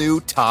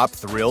all-new Top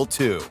Thrill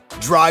 2.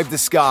 Drive the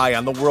sky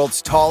on the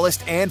world's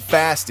tallest and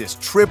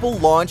fastest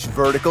triple-launch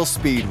vertical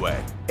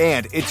speedway.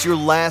 And it's your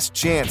last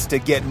chance to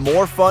get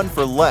more fun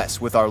for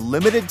less with our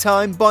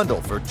limited-time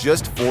bundle for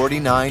just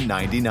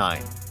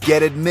 $49.99.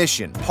 Get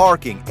admission,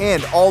 parking,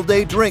 and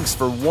all-day drinks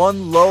for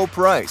one low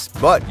price.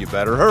 But you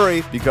better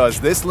hurry because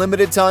this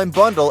limited-time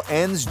bundle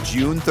ends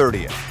June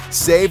 30th.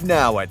 Save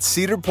now at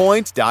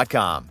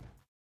cedarpoint.com.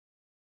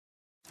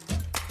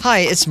 Hi,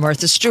 it's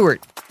Martha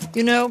Stewart.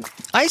 You know,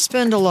 I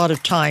spend a lot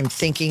of time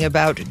thinking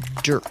about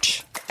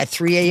dirt. At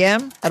 3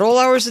 a.m., at all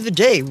hours of the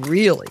day,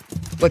 really.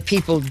 What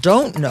people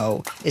don't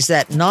know is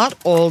that not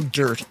all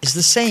dirt is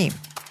the same.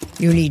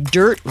 You need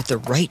dirt with the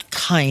right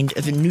kind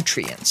of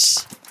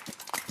nutrients.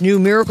 New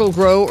Miracle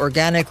Grow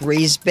organic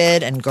raised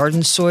bed and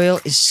garden soil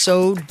is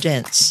so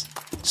dense,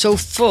 so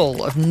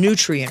full of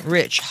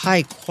nutrient-rich,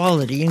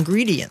 high-quality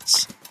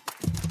ingredients.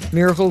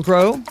 Miracle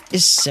Grow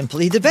is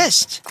simply the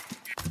best.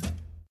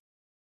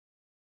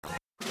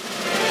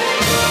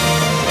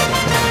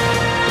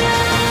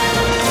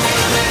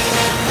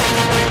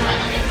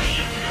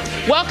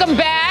 Welcome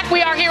back.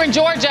 We are here in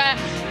Georgia,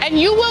 and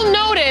you will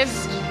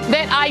notice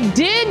that I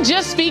did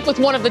just speak with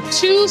one of the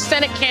 2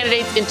 Senate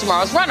candidates in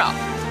tomorrow's runoff.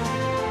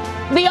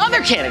 The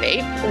other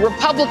candidate,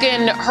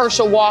 Republican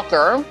Herschel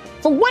Walker,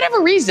 for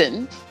whatever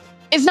reason,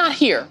 is not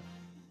here.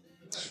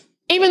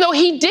 Even though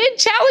he did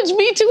challenge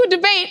me to a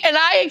debate, and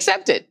I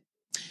accepted.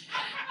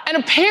 And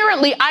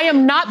apparently, I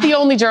am not the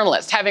only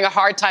journalist having a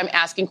hard time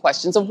asking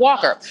questions of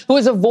Walker, who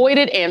has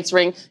avoided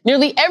answering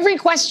nearly every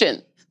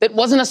question that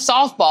wasn't a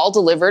softball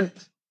delivered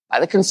by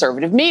the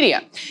conservative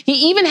media. He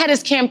even had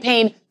his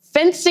campaign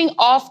fencing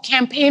off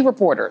campaign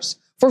reporters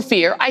for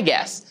fear, I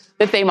guess,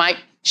 that they might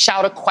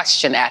shout a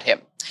question at him.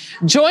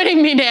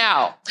 Joining me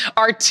now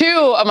are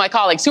 2 of my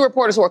colleagues, 2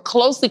 reporters who are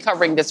closely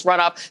covering this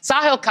runoff.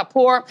 Sahil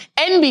Kapoor,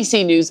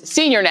 NBC News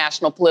senior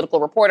national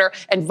political reporter,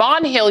 and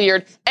Vaughn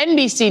Hilliard,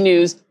 NBC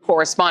News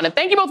correspondent.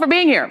 Thank you both for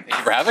being here. Thank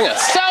you for having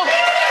us. So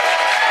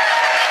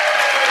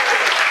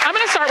I'm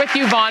going to start with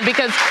you, Vaughn,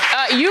 because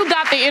you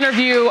got the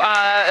interview,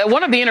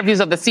 one of the interviews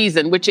of the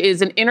season, which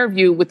is an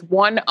interview with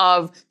one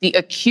of the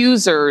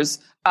accusers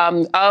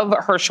of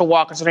Herschel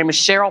Walker. Her name is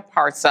Cheryl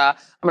Parsa.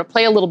 I'm going to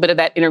play a little bit of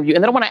that interview,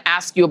 and then I want to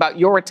ask you about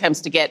your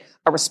attempts to get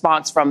a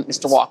response from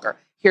Mr. Walker.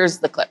 Here's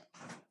the clip.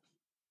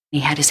 He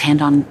had his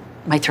hand on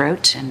my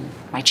throat and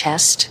my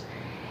chest,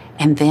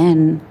 and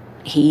then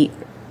he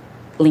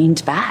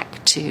leaned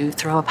back to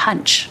throw a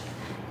punch.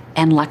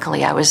 And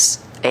luckily, I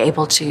was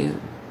able to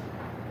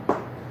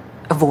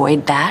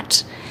avoid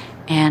that,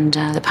 and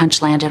the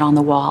punch landed on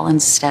the wall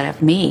instead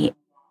of me.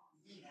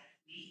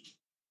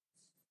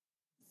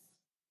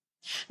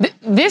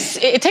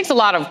 It takes a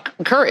lot of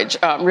courage,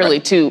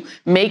 really, to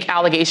make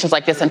allegations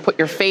like this and put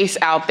your face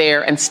out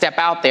there and step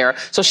out there.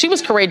 So she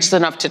was courageous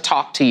enough to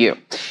talk to you.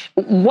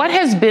 What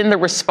has been the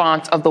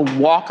response of the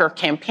Walker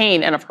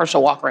campaign and of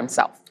Herschel Walker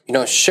himself? You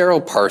know,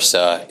 Cheryl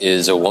Parsa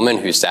is a woman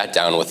who sat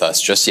down with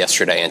us just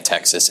yesterday in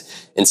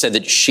Texas and said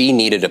that she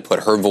needed to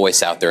put her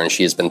voice out there, and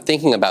she has been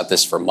thinking about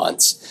this for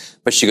months.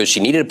 But she goes, she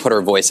needed to put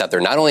her voice out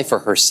there not only for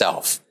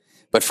herself,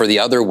 but for the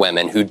other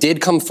women who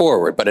did come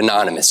forward, but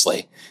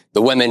anonymously.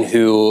 The women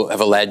who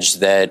have alleged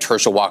that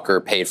Herschel Walker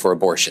paid for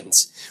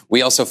abortions.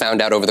 We also found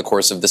out over the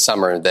course of the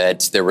summer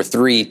that there were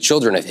 3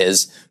 children of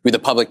his who the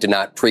public did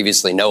not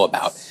previously know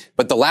about.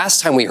 But the last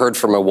time we heard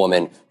from a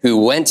woman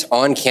who went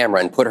on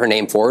camera and put her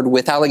name forward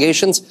with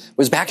allegations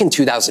was back in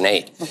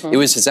 2008. It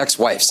was his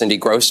ex-wife, Cindy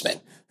Grossman,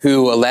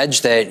 who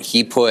alleged that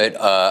he put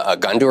a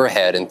gun to her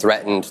head and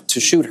threatened to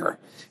shoot her.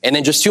 And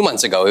then just 2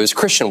 months ago, it was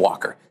Christian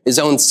Walker, his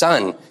own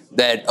son,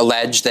 that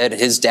alleged that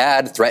his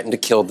dad threatened to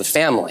kill the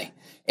family.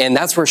 And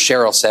that's where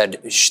Cheryl said,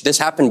 this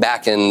happened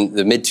back in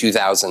the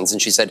mid-2000s,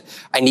 and she said,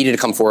 I needed to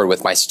come forward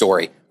with my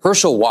story.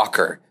 Herschel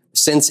Walker,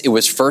 since it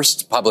was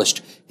first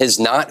published, has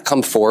not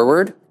come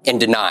forward and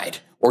denied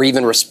or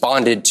even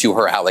responded to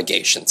her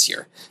allegations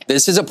here.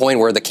 This is a point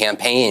where the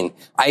campaign,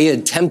 I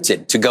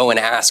attempted to go and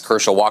ask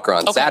Herschel Walker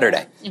on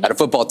Saturday at a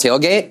football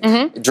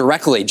tailgate,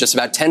 directly, just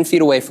about 10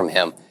 feet away from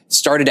him,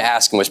 started to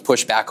ask and was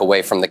pushed back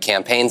away from the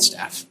campaign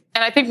staff.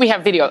 And I think we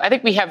have video. I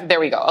think we have, there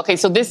we go. Okay,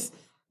 so this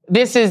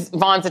is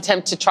Vaughn's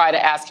attempt to try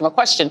to ask him a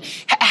question.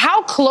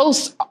 How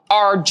close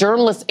are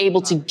journalists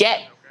able to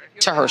get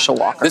to Herschel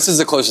Walker? This is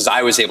the closest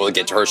I was able to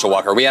get to Herschel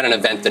Walker. We had an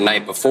event the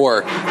night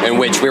before in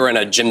which we were in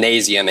a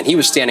gymnasium, and he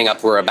was standing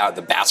up where about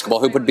the basketball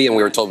hoop would be, and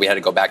we were told we had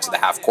to go back to the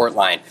half-court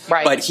line.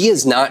 Right. But he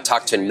has not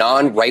talked to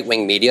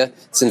non-right-wing media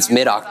since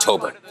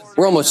mid-October.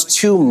 We're almost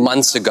 2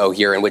 months ago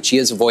here in which he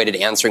has avoided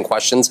answering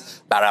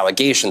questions about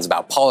allegations,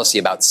 about policy,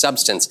 about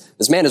substance.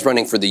 This man is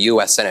running for the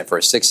U.S. Senate for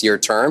a 6-year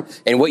term.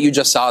 And what you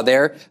just saw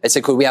there, I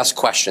said, could we ask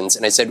questions?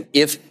 And I said,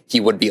 if he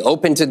would be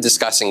open to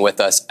discussing with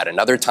us at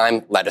another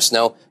time, let us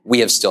know. We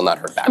have still not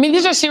heard back. I mean,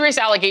 these are serious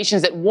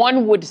allegations that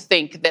one would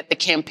think that the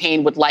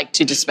campaign would like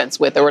to dispense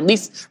with or at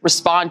least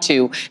respond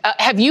to.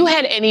 Have you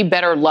had any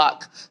better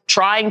luck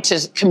trying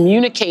to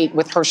communicate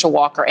with Herschel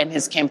Walker and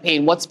his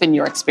campaign? What's been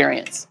your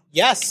experience?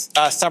 Yes,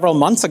 several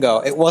months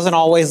ago. It wasn't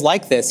always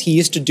like this. He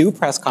used to do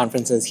press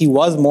conferences. He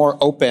was more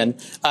open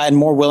and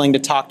more willing to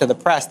talk to the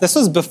press. This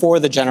was before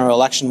the general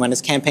election when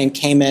his campaign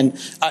came in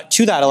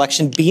to that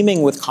election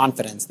beaming with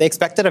confidence. They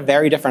expected a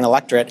very different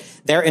electorate.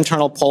 Their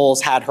internal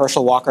polls had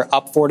Herschel Walker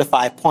up 4 to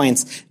 5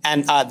 points,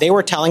 and they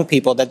were telling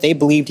people that they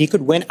believed he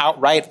could win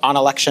outright on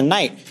election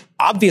night.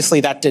 Obviously,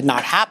 that did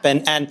not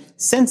happen. And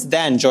since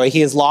then, Joy,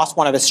 he has lost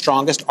one of his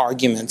strongest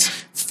arguments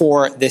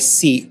for this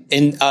seat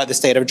in the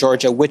state of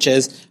Georgia, which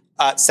is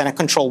Senate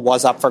control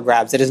was up for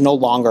grabs. It is no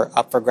longer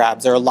up for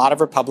grabs. There are a lot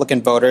of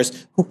Republican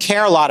voters who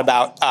care a lot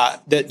about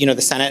the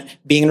Senate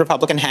being in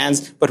Republican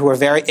hands, but who are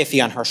very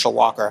iffy on Herschel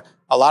Walker.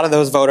 A lot of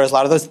those voters, a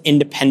lot of those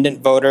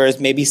independent voters,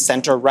 maybe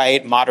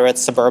center-right, moderate,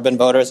 suburban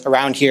voters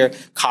around here,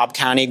 Cobb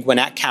County,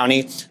 Gwinnett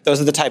County, those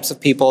are the types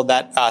of people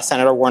that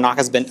Senator Warnock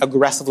has been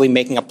aggressively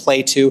making a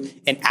play to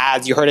in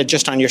ads. You heard it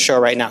just on your show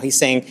right now. He's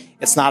saying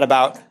it's not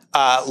about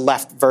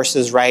left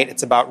versus right.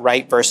 It's about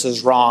right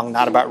versus wrong,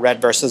 not about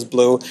red versus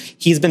blue.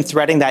 He's been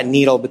threading that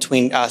needle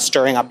between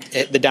stirring up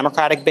the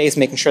Democratic base,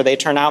 making sure they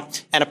turn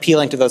out, and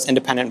appealing to those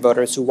independent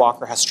voters who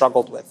Walker has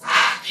struggled with.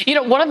 You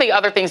know, one of the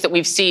other things that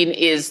we've seen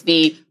is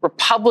the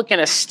Republican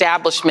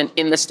establishment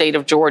in the state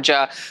of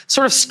Georgia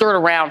sort of skirt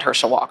around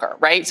Herschel Walker,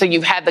 right? So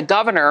you've had the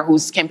governor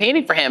who's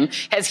campaigning for him.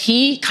 Has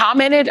he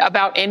commented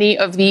about any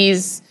of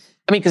these?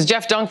 I mean, because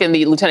Jeff Duncan,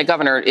 the lieutenant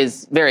governor,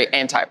 is very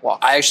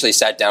anti-Walker. I actually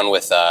sat down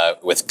with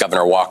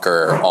Governor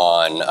Walker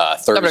on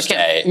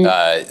Thursday.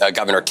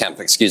 Governor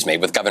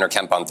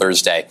Kemp on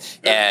Thursday.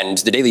 And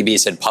the Daily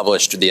Beast had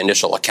published the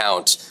initial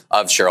account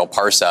of Cheryl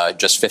Parsa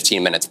just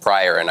 15 minutes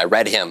prior. And I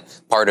read him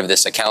part of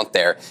this account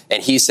there.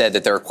 And he said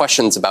that there are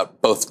questions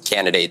about both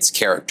candidates'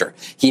 character.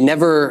 He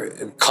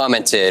never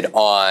commented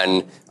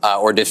on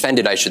or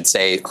defended, I should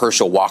say,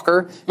 Herschel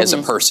Walker as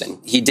a person.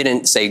 He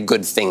didn't say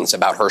good things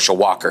about Herschel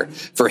Walker.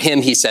 For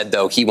him, he said,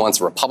 though, he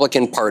wants a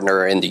Republican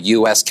partner in the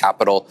U.S.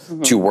 Capitol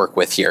to work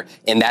with here.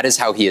 And that is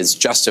how he has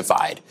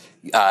justified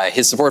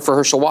his support for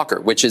Herschel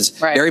Walker, which is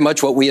very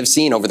much what we have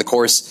seen over the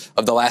course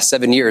of the last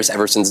 7 years,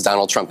 ever since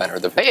Donald Trump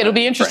entered the. It'll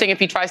be interesting if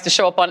he tries to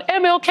show up on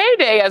MLK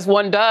Day, as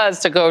one does,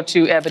 to go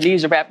to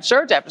Ebenezer Baptist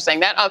Church after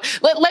saying that.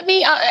 Let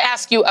me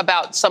ask you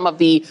about some of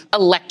the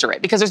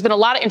electorate, because there's been a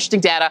lot of interesting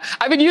data.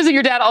 I've been using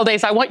your data all day,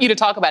 so I want you to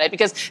talk about it,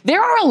 because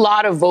there are a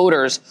lot of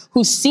voters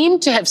who seem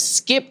to have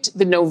skipped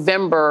the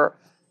November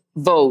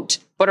vote,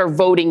 but are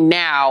voting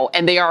now,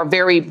 and they are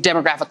very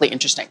demographically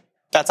interesting.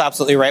 That's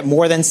absolutely right.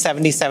 More than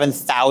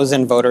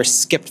 77,000 voters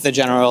skipped the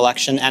general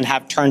election and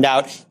have turned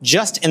out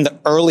just in the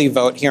early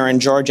vote here in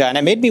Georgia. And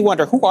it made me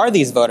wonder, who are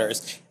these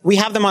voters? We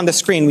have them on the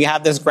screen. We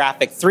have this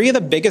graphic. 3 of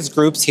the biggest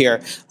groups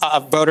here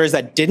of voters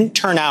that didn't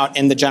turn out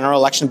in the general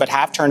election but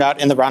have turned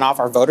out in the runoff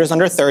are voters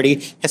under 30,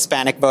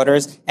 Hispanic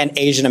voters, and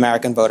Asian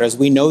American voters.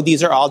 We know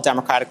these are all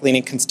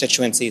Democratic-leaning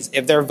constituencies.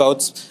 If their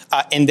votes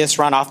in this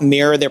runoff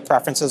mirror their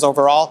preferences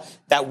overall,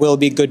 that will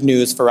be good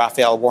news for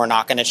Raphael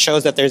Warnock. And it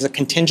shows that there's a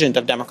contingent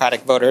of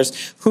Democratic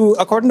voters who,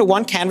 according to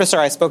one canvasser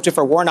I spoke to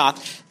for Warnock,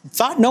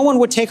 thought no one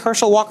would take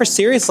Herschel Walker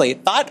seriously,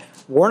 thought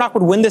Warnock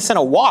would win this in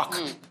a walk.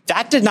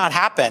 That did not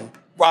happen.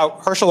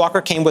 Herschel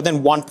Walker came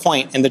within 1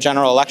 point in the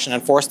general election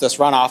and forced this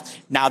runoff.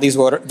 Now these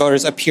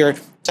voters appear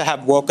to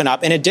have woken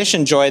up. In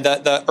addition, Joy,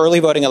 the early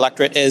voting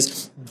electorate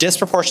is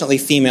disproportionately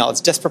female.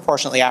 It's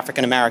disproportionately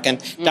African-American.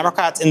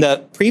 Democrats in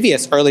the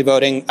previous early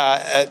voting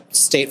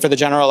state for the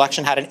general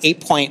election had an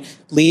 8-point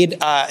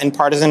lead in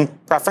partisan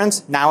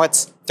preference. Now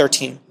it's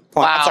 13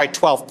 points. Wow. I'm sorry,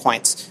 12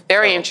 points.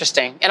 Very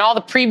interesting. And all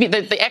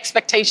the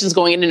expectations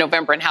going into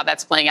November and how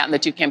that's playing out in the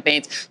 2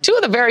 campaigns. 2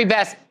 of the very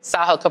best.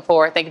 Sahil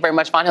Kapoor, thank you very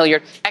much. Von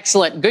Hilliard,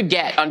 excellent. Good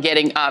get on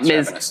getting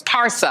Ms.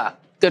 Parsa.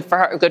 Good for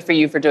her. Good for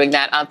you for doing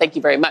that. Thank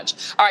you very much.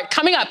 All right,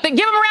 coming up. Give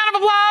them a round of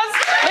applause.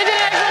 They did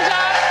an excellent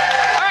job.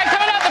 All right,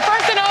 coming up, the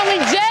first and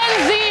only Gen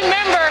Z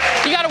member.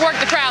 You got to work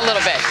the crowd a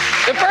little bit.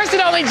 The first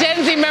and only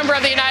Gen Z member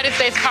of the United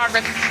States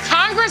Congress,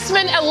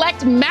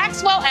 Congressman-elect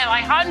Maxwell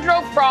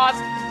Frost.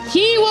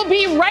 He will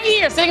be right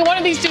here, sitting in one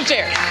of these 2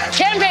 chairs,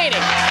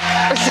 campaigning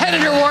for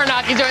Senator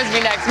Warnock. He joins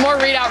me next. More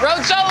ReidOut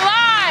Roadshow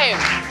live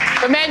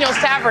from Manuel's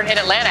Tavern in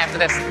Atlanta after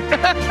this.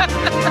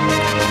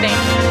 Thank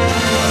you.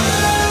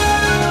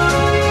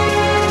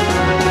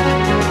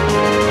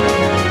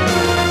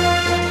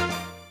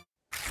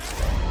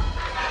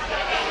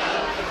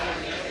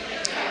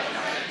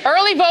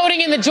 Early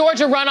voting in the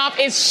Georgia runoff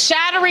is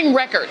shattering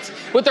records,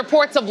 with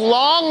reports of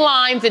long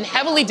lines in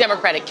heavily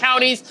Democratic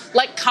counties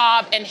like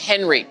Cobb and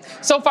Henry.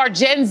 So far,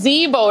 Gen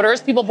Z voters,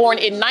 people born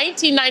in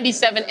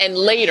 1997 and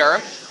later,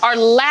 are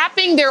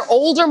lapping their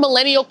older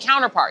millennial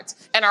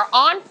counterparts and are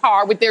on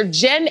par with their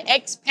Gen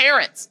X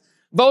parents.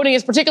 Voting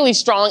is particularly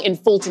strong in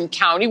Fulton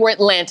County, where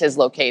Atlanta is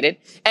located,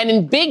 and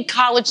in big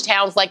college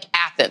towns like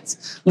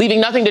Athens.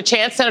 Leaving nothing to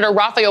chance, Senator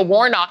Raphael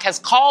Warnock has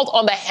called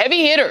on the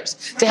heavy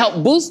hitters to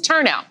help boost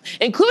turnout,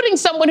 including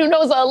someone who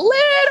knows a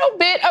little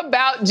bit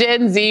about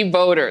Gen Z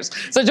voters.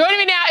 So joining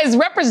me now is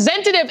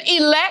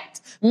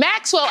Representative-elect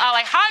Maxwell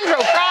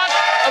Frost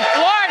of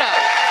Florida.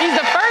 He's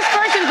the first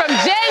person from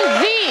Gen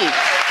Z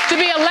to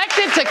be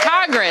elected to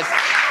Congress.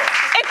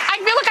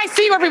 I feel like I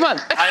see you every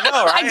month. I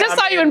know, right? I just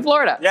saw you in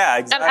Florida. Yeah,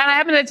 exactly. And I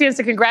haven't had a chance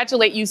to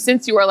congratulate you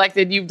since you were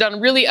elected. You've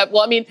done really I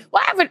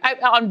have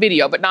it on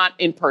video, but not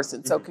in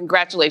person. So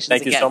congratulations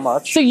Thank again. you so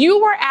much. So you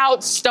were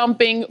out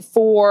stumping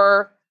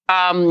for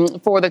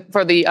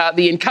the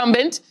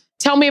incumbent.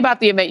 Tell me about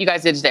the event you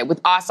guys did today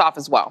with Ossoff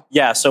as well.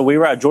 Yeah, so we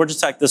were at Georgia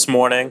Tech this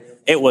morning.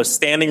 It was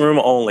standing room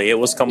only. It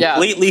was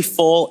completely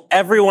full.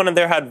 Everyone in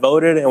there had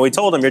voted, and we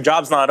told them, your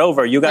job's not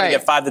over. You got to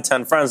get 5 to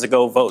 10 friends to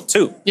go vote,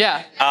 too.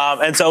 Yeah.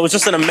 And so it was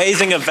just an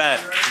amazing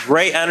event.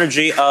 Great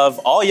energy of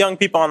all young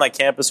people on that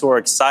campus who are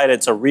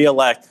excited to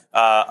re-elect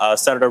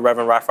Senator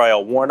Reverend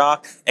Raphael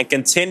Warnock and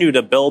continue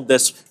to build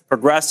this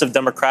progressive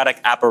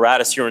Democratic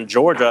apparatus here in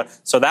Georgia.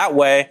 So that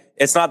way,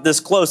 it's not this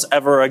close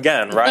ever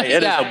again, right?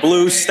 It is a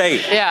blue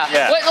state.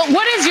 Yeah.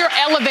 What is your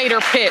elevator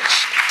pitch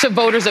to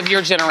voters of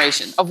your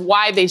generation of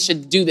why they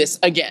should do this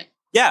again?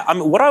 Yeah, I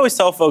mean, what I always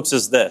tell folks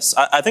is this.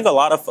 I think a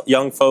lot of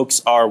young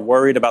folks are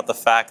worried about the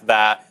fact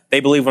that they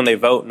believe when they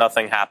vote,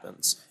 nothing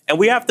happens. And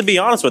we have to be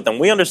honest with them.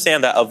 We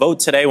understand that a vote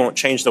today won't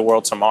change the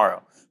world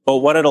tomorrow. But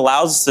what it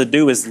allows us to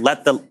do is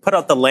put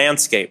out the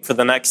landscape for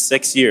the next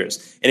 6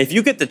 years. And if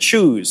you get to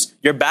choose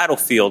your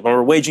battlefield when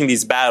we're waging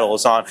these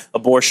battles on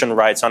abortion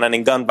rights, on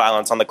ending gun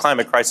violence, on the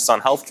climate crisis,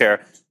 on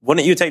healthcare,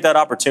 wouldn't you take that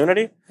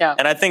opportunity? Yeah.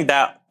 And I think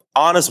that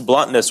honest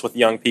bluntness with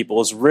young people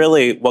is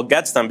really what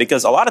gets them,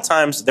 because a lot of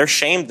times they're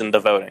shamed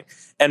into voting.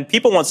 And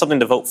people want something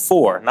to vote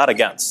for, not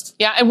against.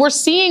 Yeah, and we're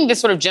seeing this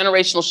sort of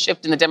generational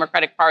shift in the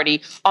Democratic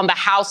Party. On the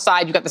House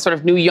side, you've got the sort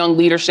of new young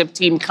leadership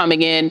team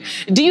coming in.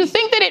 Do you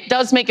think that it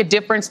does make a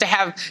difference to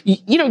have,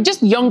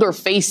 just younger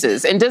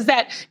faces? And does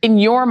that, in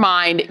your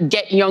mind,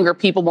 get younger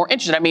people more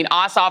interested? I mean,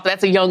 Ossoff,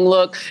 that's a young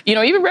look.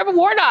 Even Reverend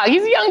Warnock,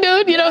 he's a young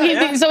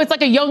dude. So it's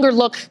like a younger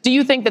look. Do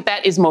you think that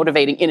that is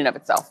motivating in and of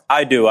itself?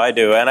 I do.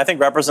 And I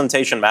think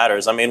representation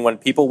matters. I mean, when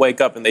people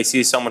wake up and they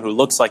see someone who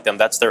looks like them,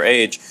 that's their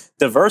age,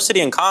 diversity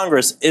in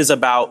Congress is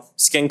about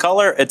skin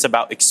color. It's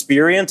about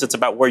experience. It's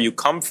about where you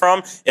come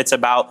from. It's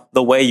about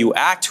the way you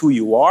act, who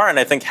you are. And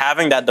I think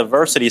having that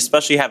diversity,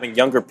 especially having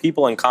younger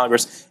people in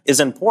Congress, is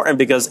important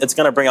because it's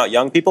going to bring out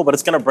young people, but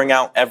it's going to bring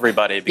out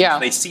everybody because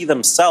they see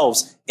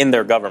themselves in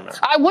their government.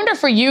 I wonder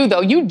for you,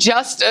 though, you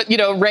just,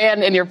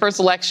 ran in your first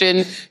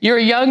election. You're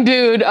a young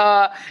dude.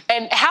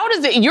 And how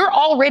does it, you're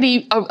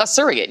already a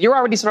surrogate. You're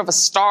already sort of a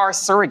star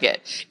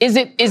surrogate. Is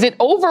it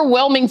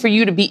overwhelming for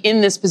you to be in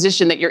this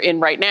position that you're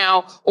in right now?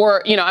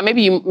 Or,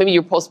 maybe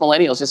you're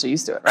post-millennials just are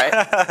used to it,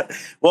 right?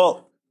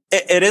 Well,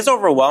 it is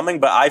overwhelming,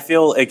 but I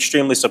feel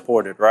extremely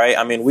supported, right?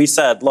 I mean, we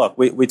said, look,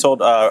 we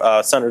told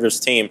Senator's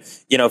team,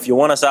 if you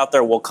want us out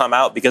there, we'll come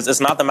out because it's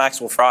not the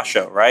Maxwell Frost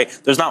show, right?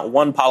 There's not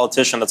one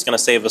politician that's going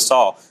to save us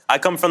all. I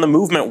come from the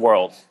movement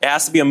world. It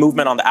has to be a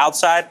movement on the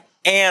outside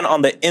and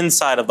on the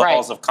inside of the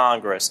halls of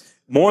Congress.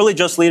 Morally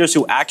just leaders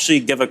who actually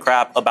give a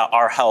crap about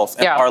our health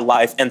and our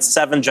life and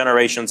 7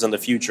 generations in the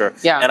future.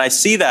 Yeah. And I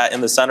see that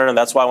in the Senate, and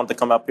that's why I wanted to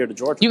come up here to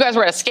Georgia. You guys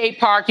were at a skate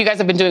park. You guys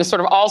have been doing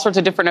sort of all sorts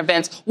of different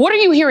events. What are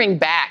you hearing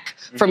back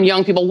from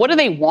young people? What do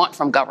they want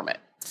from government?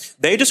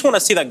 They just want to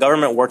see that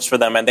government works for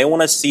them, and they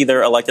want to see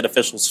their elected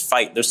officials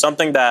fight. There's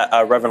something that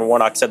Reverend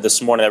Warnock said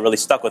this morning that really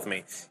stuck with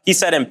me. He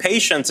said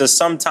impatience is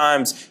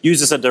sometimes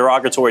used as a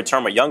derogatory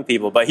term with young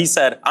people, but he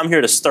said, I'm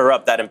here to stir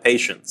up that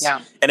impatience.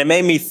 Yeah. And it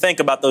made me think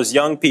about those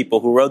young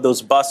people who rode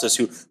those buses,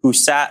 who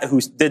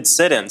did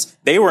sit-ins.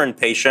 They were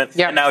impatient,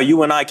 and now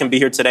you and I can be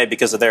here today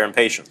because of their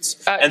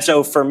impatience. And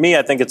so for me,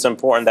 I think it's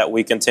important that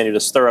we continue to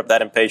stir up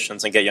that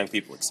impatience and get young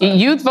people excited.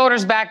 Youth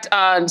voters backed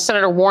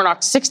Senator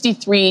Warnock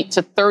 63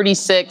 to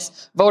 36.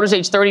 Voters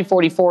age 30,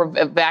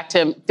 44 backed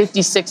him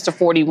 56 to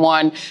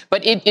 41.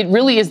 But it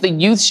really is the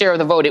youth share of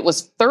the vote. It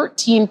was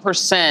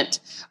 13%.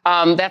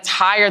 That's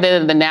higher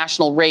than the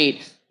national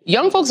rate.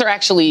 Young folks are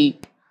actually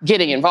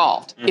getting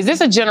involved. Is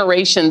this a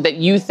generation that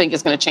you think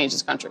is going to change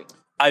this country?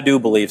 I do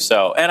believe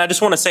so. And I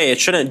just want to say it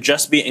shouldn't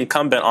just be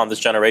incumbent on this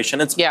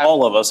generation. It's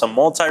all of us, a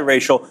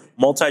multiracial,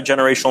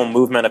 multi-generational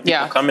movement of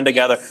people coming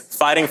together,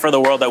 fighting for the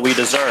world that we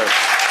deserve.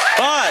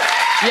 But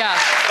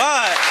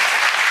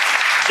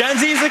Gen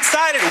Z is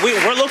excited.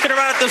 We're looking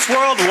around at this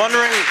world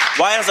wondering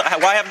why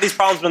haven't these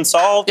problems been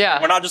solved?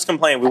 Yeah. We're not just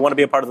complaining. We want to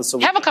be a part of the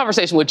solution. Have a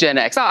conversation with Gen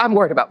X. I'm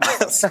worried about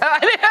myself.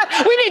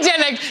 We need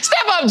Gen X.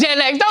 Step up, Gen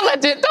X.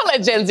 Don't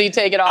let Gen Z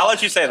take it off. I'll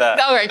let you say that.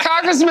 All right.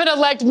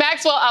 Congressman-elect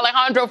Maxwell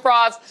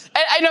Frost,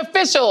 an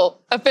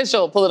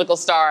official political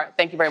star.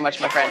 Thank you very much,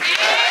 my friend.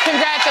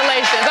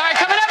 Congratulations. All right,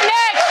 coming up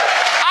next,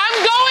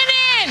 I'm going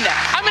in.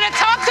 I'm going to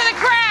talk to the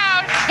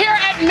crowd here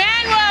at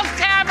Manuel's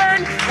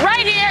Tavern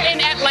right here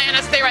in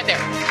Atlanta. Stay right there.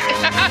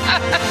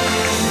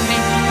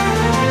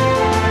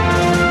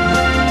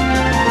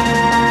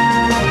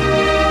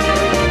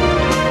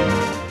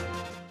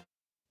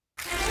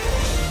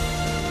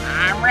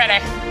 I'm ready.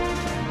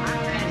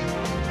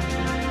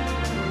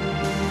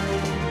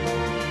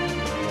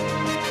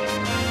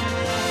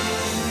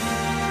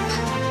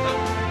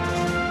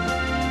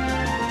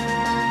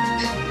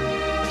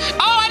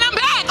 Oh, and I'm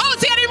back. Oh,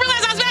 see, I didn't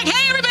realize I was back.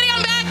 Hey, everybody,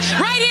 I'm back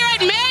right here at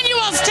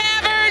Manuel's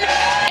Tavern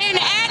in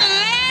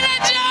Atlanta,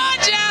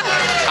 Georgia.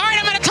 All right,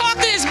 I'm going to talk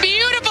to this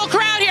beautiful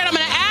crowd here, and I'm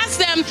going to ask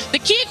them the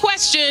key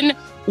question.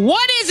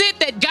 What is it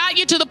that got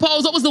you to the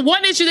polls? What was the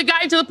one issue that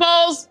got you to the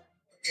polls?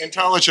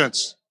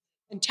 Intelligence.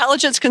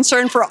 Intelligence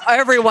concern for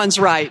everyone's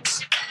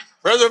rights.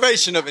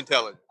 Preservation of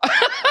intelligence.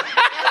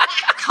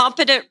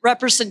 Competent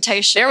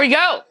representation. There we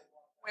go.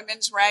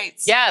 Women's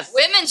rights. Yes.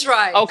 Women's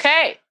rights.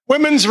 Okay.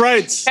 Women's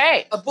rights.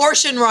 Okay.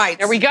 Abortion rights.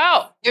 There we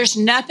go. There's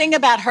nothing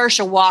about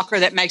Herschel Walker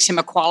that makes him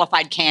a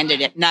qualified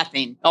candidate.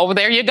 Nothing. Oh,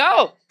 there you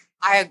go.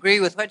 I agree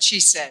with what she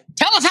said.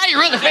 Tell us how you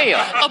really feel.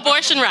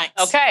 Abortion rights.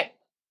 Okay.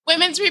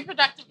 Women's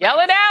reproductive rights. Yell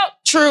it out.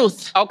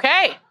 Truth.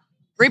 Okay.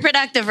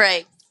 Reproductive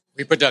rights.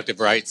 Reproductive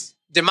rights.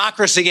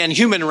 Democracy and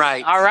human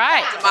rights. All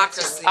right.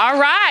 Democracy. All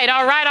right.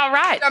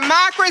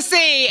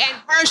 Democracy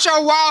and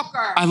Herschel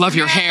Walker. I love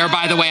your hair,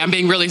 by the way. I'm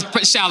being really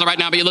shallow right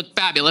now, but you look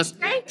fabulous.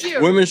 Thank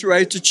you. Women's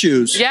right to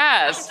choose.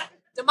 Yes.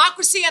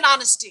 Democracy and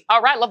honesty.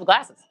 All right. Love the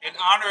glasses. In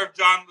honor of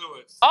John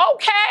Lewis.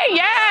 Okay.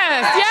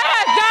 Yes.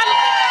 Yes. That's not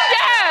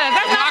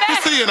bad.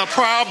 Democracy and a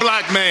proud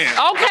black man.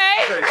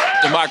 Okay.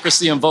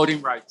 Democracy and voting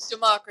rights.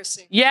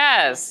 Democracy.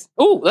 Yes.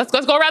 Ooh, let's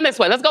go around this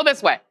way. Let's go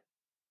this way.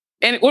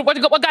 And what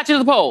got you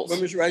to the polls?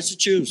 Women's rights to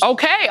choose.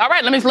 Okay. All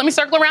right. Let me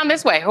circle around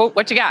this way.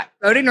 What you got?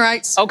 Voting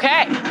rights.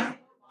 Okay.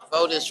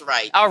 Voters'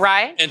 rights. All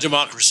right. And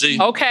democracy.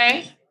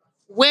 Okay.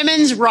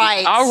 Women's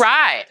rights. All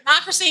right.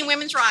 Democracy and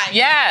women's rights.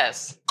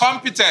 Yes.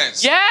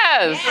 Competence.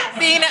 Yes.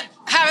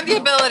 Having the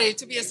ability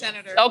to be a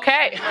senator.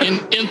 Okay.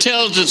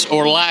 Intelligence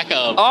or lack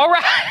of. All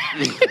right.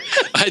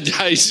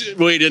 I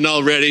waited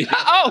already.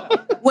 Oh.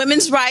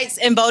 Women's rights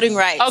and voting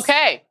rights.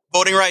 Okay.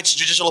 Voting rights,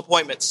 judicial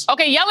appointments.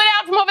 Okay, yell it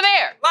out from over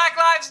there. Black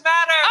Lives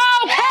Matter.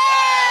 Okay.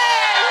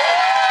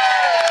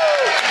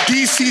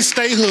 DC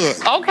statehood.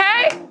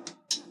 Okay.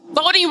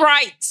 Voting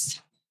rights.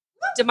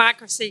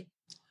 Democracy.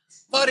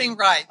 Voting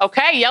rights.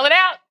 Okay, yell it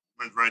out.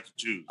 Women's right to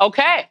choose.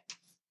 Okay.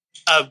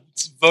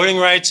 Voting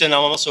rights, and I'm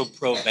also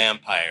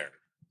pro-vampire.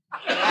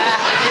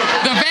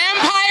 The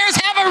vampires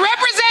have a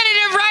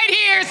representative right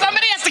here.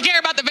 Somebody has to care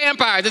about the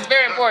vampires. It's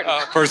very important.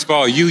 First of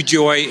all, you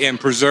joy in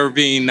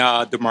preserving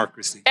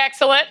democracy.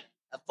 Excellent.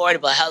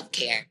 Affordable health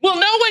care. Will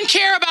no one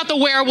care about the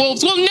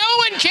werewolves? Will no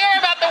one care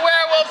about the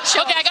werewolves?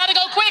 Okay, I gotta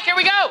go quick. Here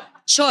we go.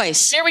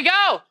 Choice. Here we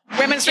go.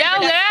 Women's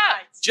yell it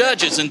out.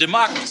 Judges and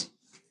democracy.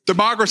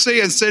 Democracy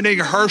and sending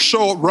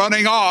Herschel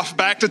running off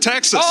back to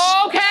Texas.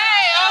 Okay.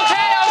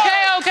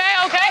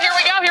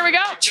 Here we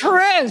go.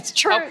 Truth.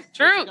 Truth.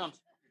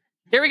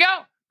 Here we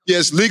go.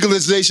 Yes,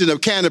 legalization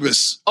of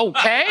cannabis.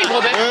 Okay.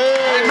 Well,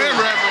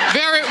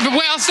 very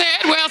well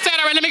said. Well said.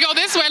 All right, let me go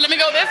this way.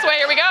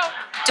 Here we go.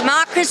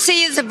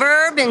 Democracy is a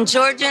verb and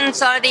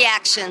Georgians are the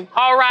action.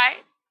 All right.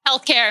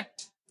 Healthcare.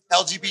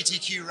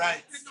 LGBTQ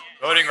rights.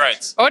 Voting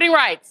rights. Voting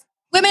rights.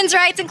 Women's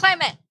rights and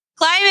climate.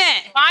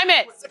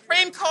 Climate.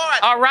 Supreme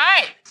Court. All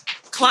right.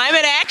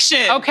 Climate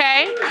action.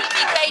 Okay.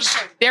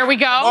 Immigration. There we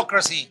go.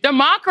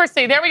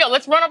 Democracy. There we go.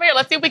 Let's run over here.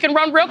 Let's see if we can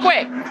run real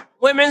quick.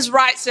 Women's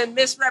rights and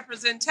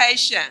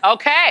misrepresentation.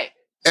 Okay.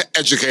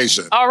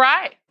 Education. All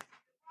right.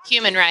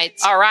 Human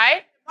rights. All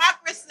right.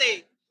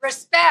 Democracy.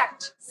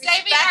 Respect.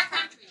 Saving our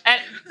country. And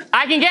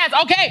I can guess.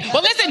 Okay.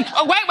 Well, listen.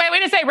 Oh,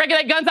 wait a second.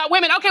 Regulate guns out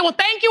women. Okay. Well,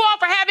 thank you all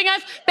for having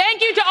us.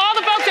 Thank you to all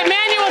the folks at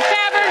Manuel's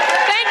Tavern.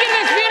 Thank you to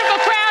this beautiful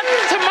crowd.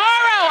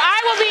 Tomorrow, I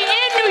will be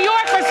in New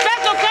York for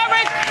special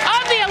coverage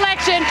of the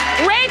election.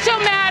 Rachel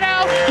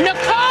Maddow,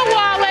 Nicole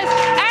Wallace,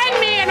 and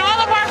me and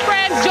all of our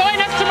friends join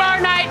us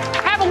tomorrow night.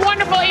 Have a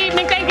wonderful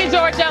evening. Thank you,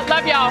 Georgia.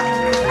 Love y'all.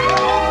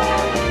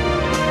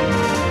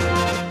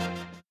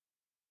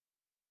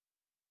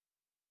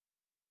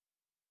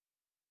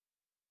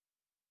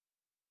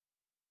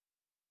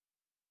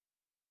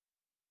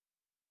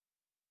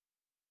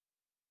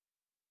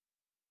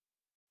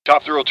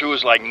 Top Thrill 2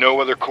 is like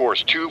no other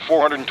course. 2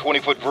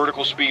 420-foot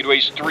vertical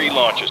speedways, 3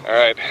 launches. All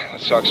right,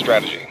 let's talk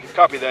strategy.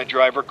 Copy that,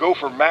 driver. Go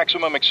for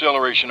maximum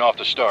acceleration off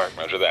the start.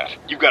 Roger that.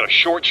 You've got a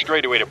short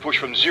straightaway to push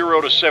from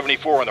 0 to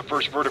 74 on the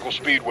first vertical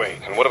speedway.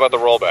 And what about the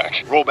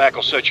rollback? Rollback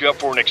will set you up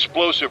for an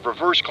explosive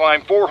reverse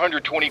climb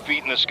 420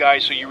 feet in the sky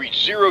so you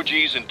reach 0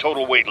 G's in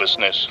total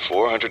weightlessness.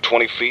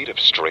 420 feet of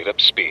straight-up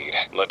speed.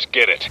 Let's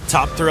get it.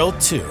 Top Thrill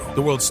 2,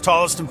 the world's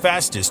tallest and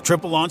fastest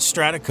triple-launch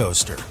strata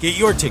coaster. Get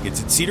your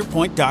tickets at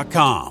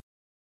cedarpoint.com.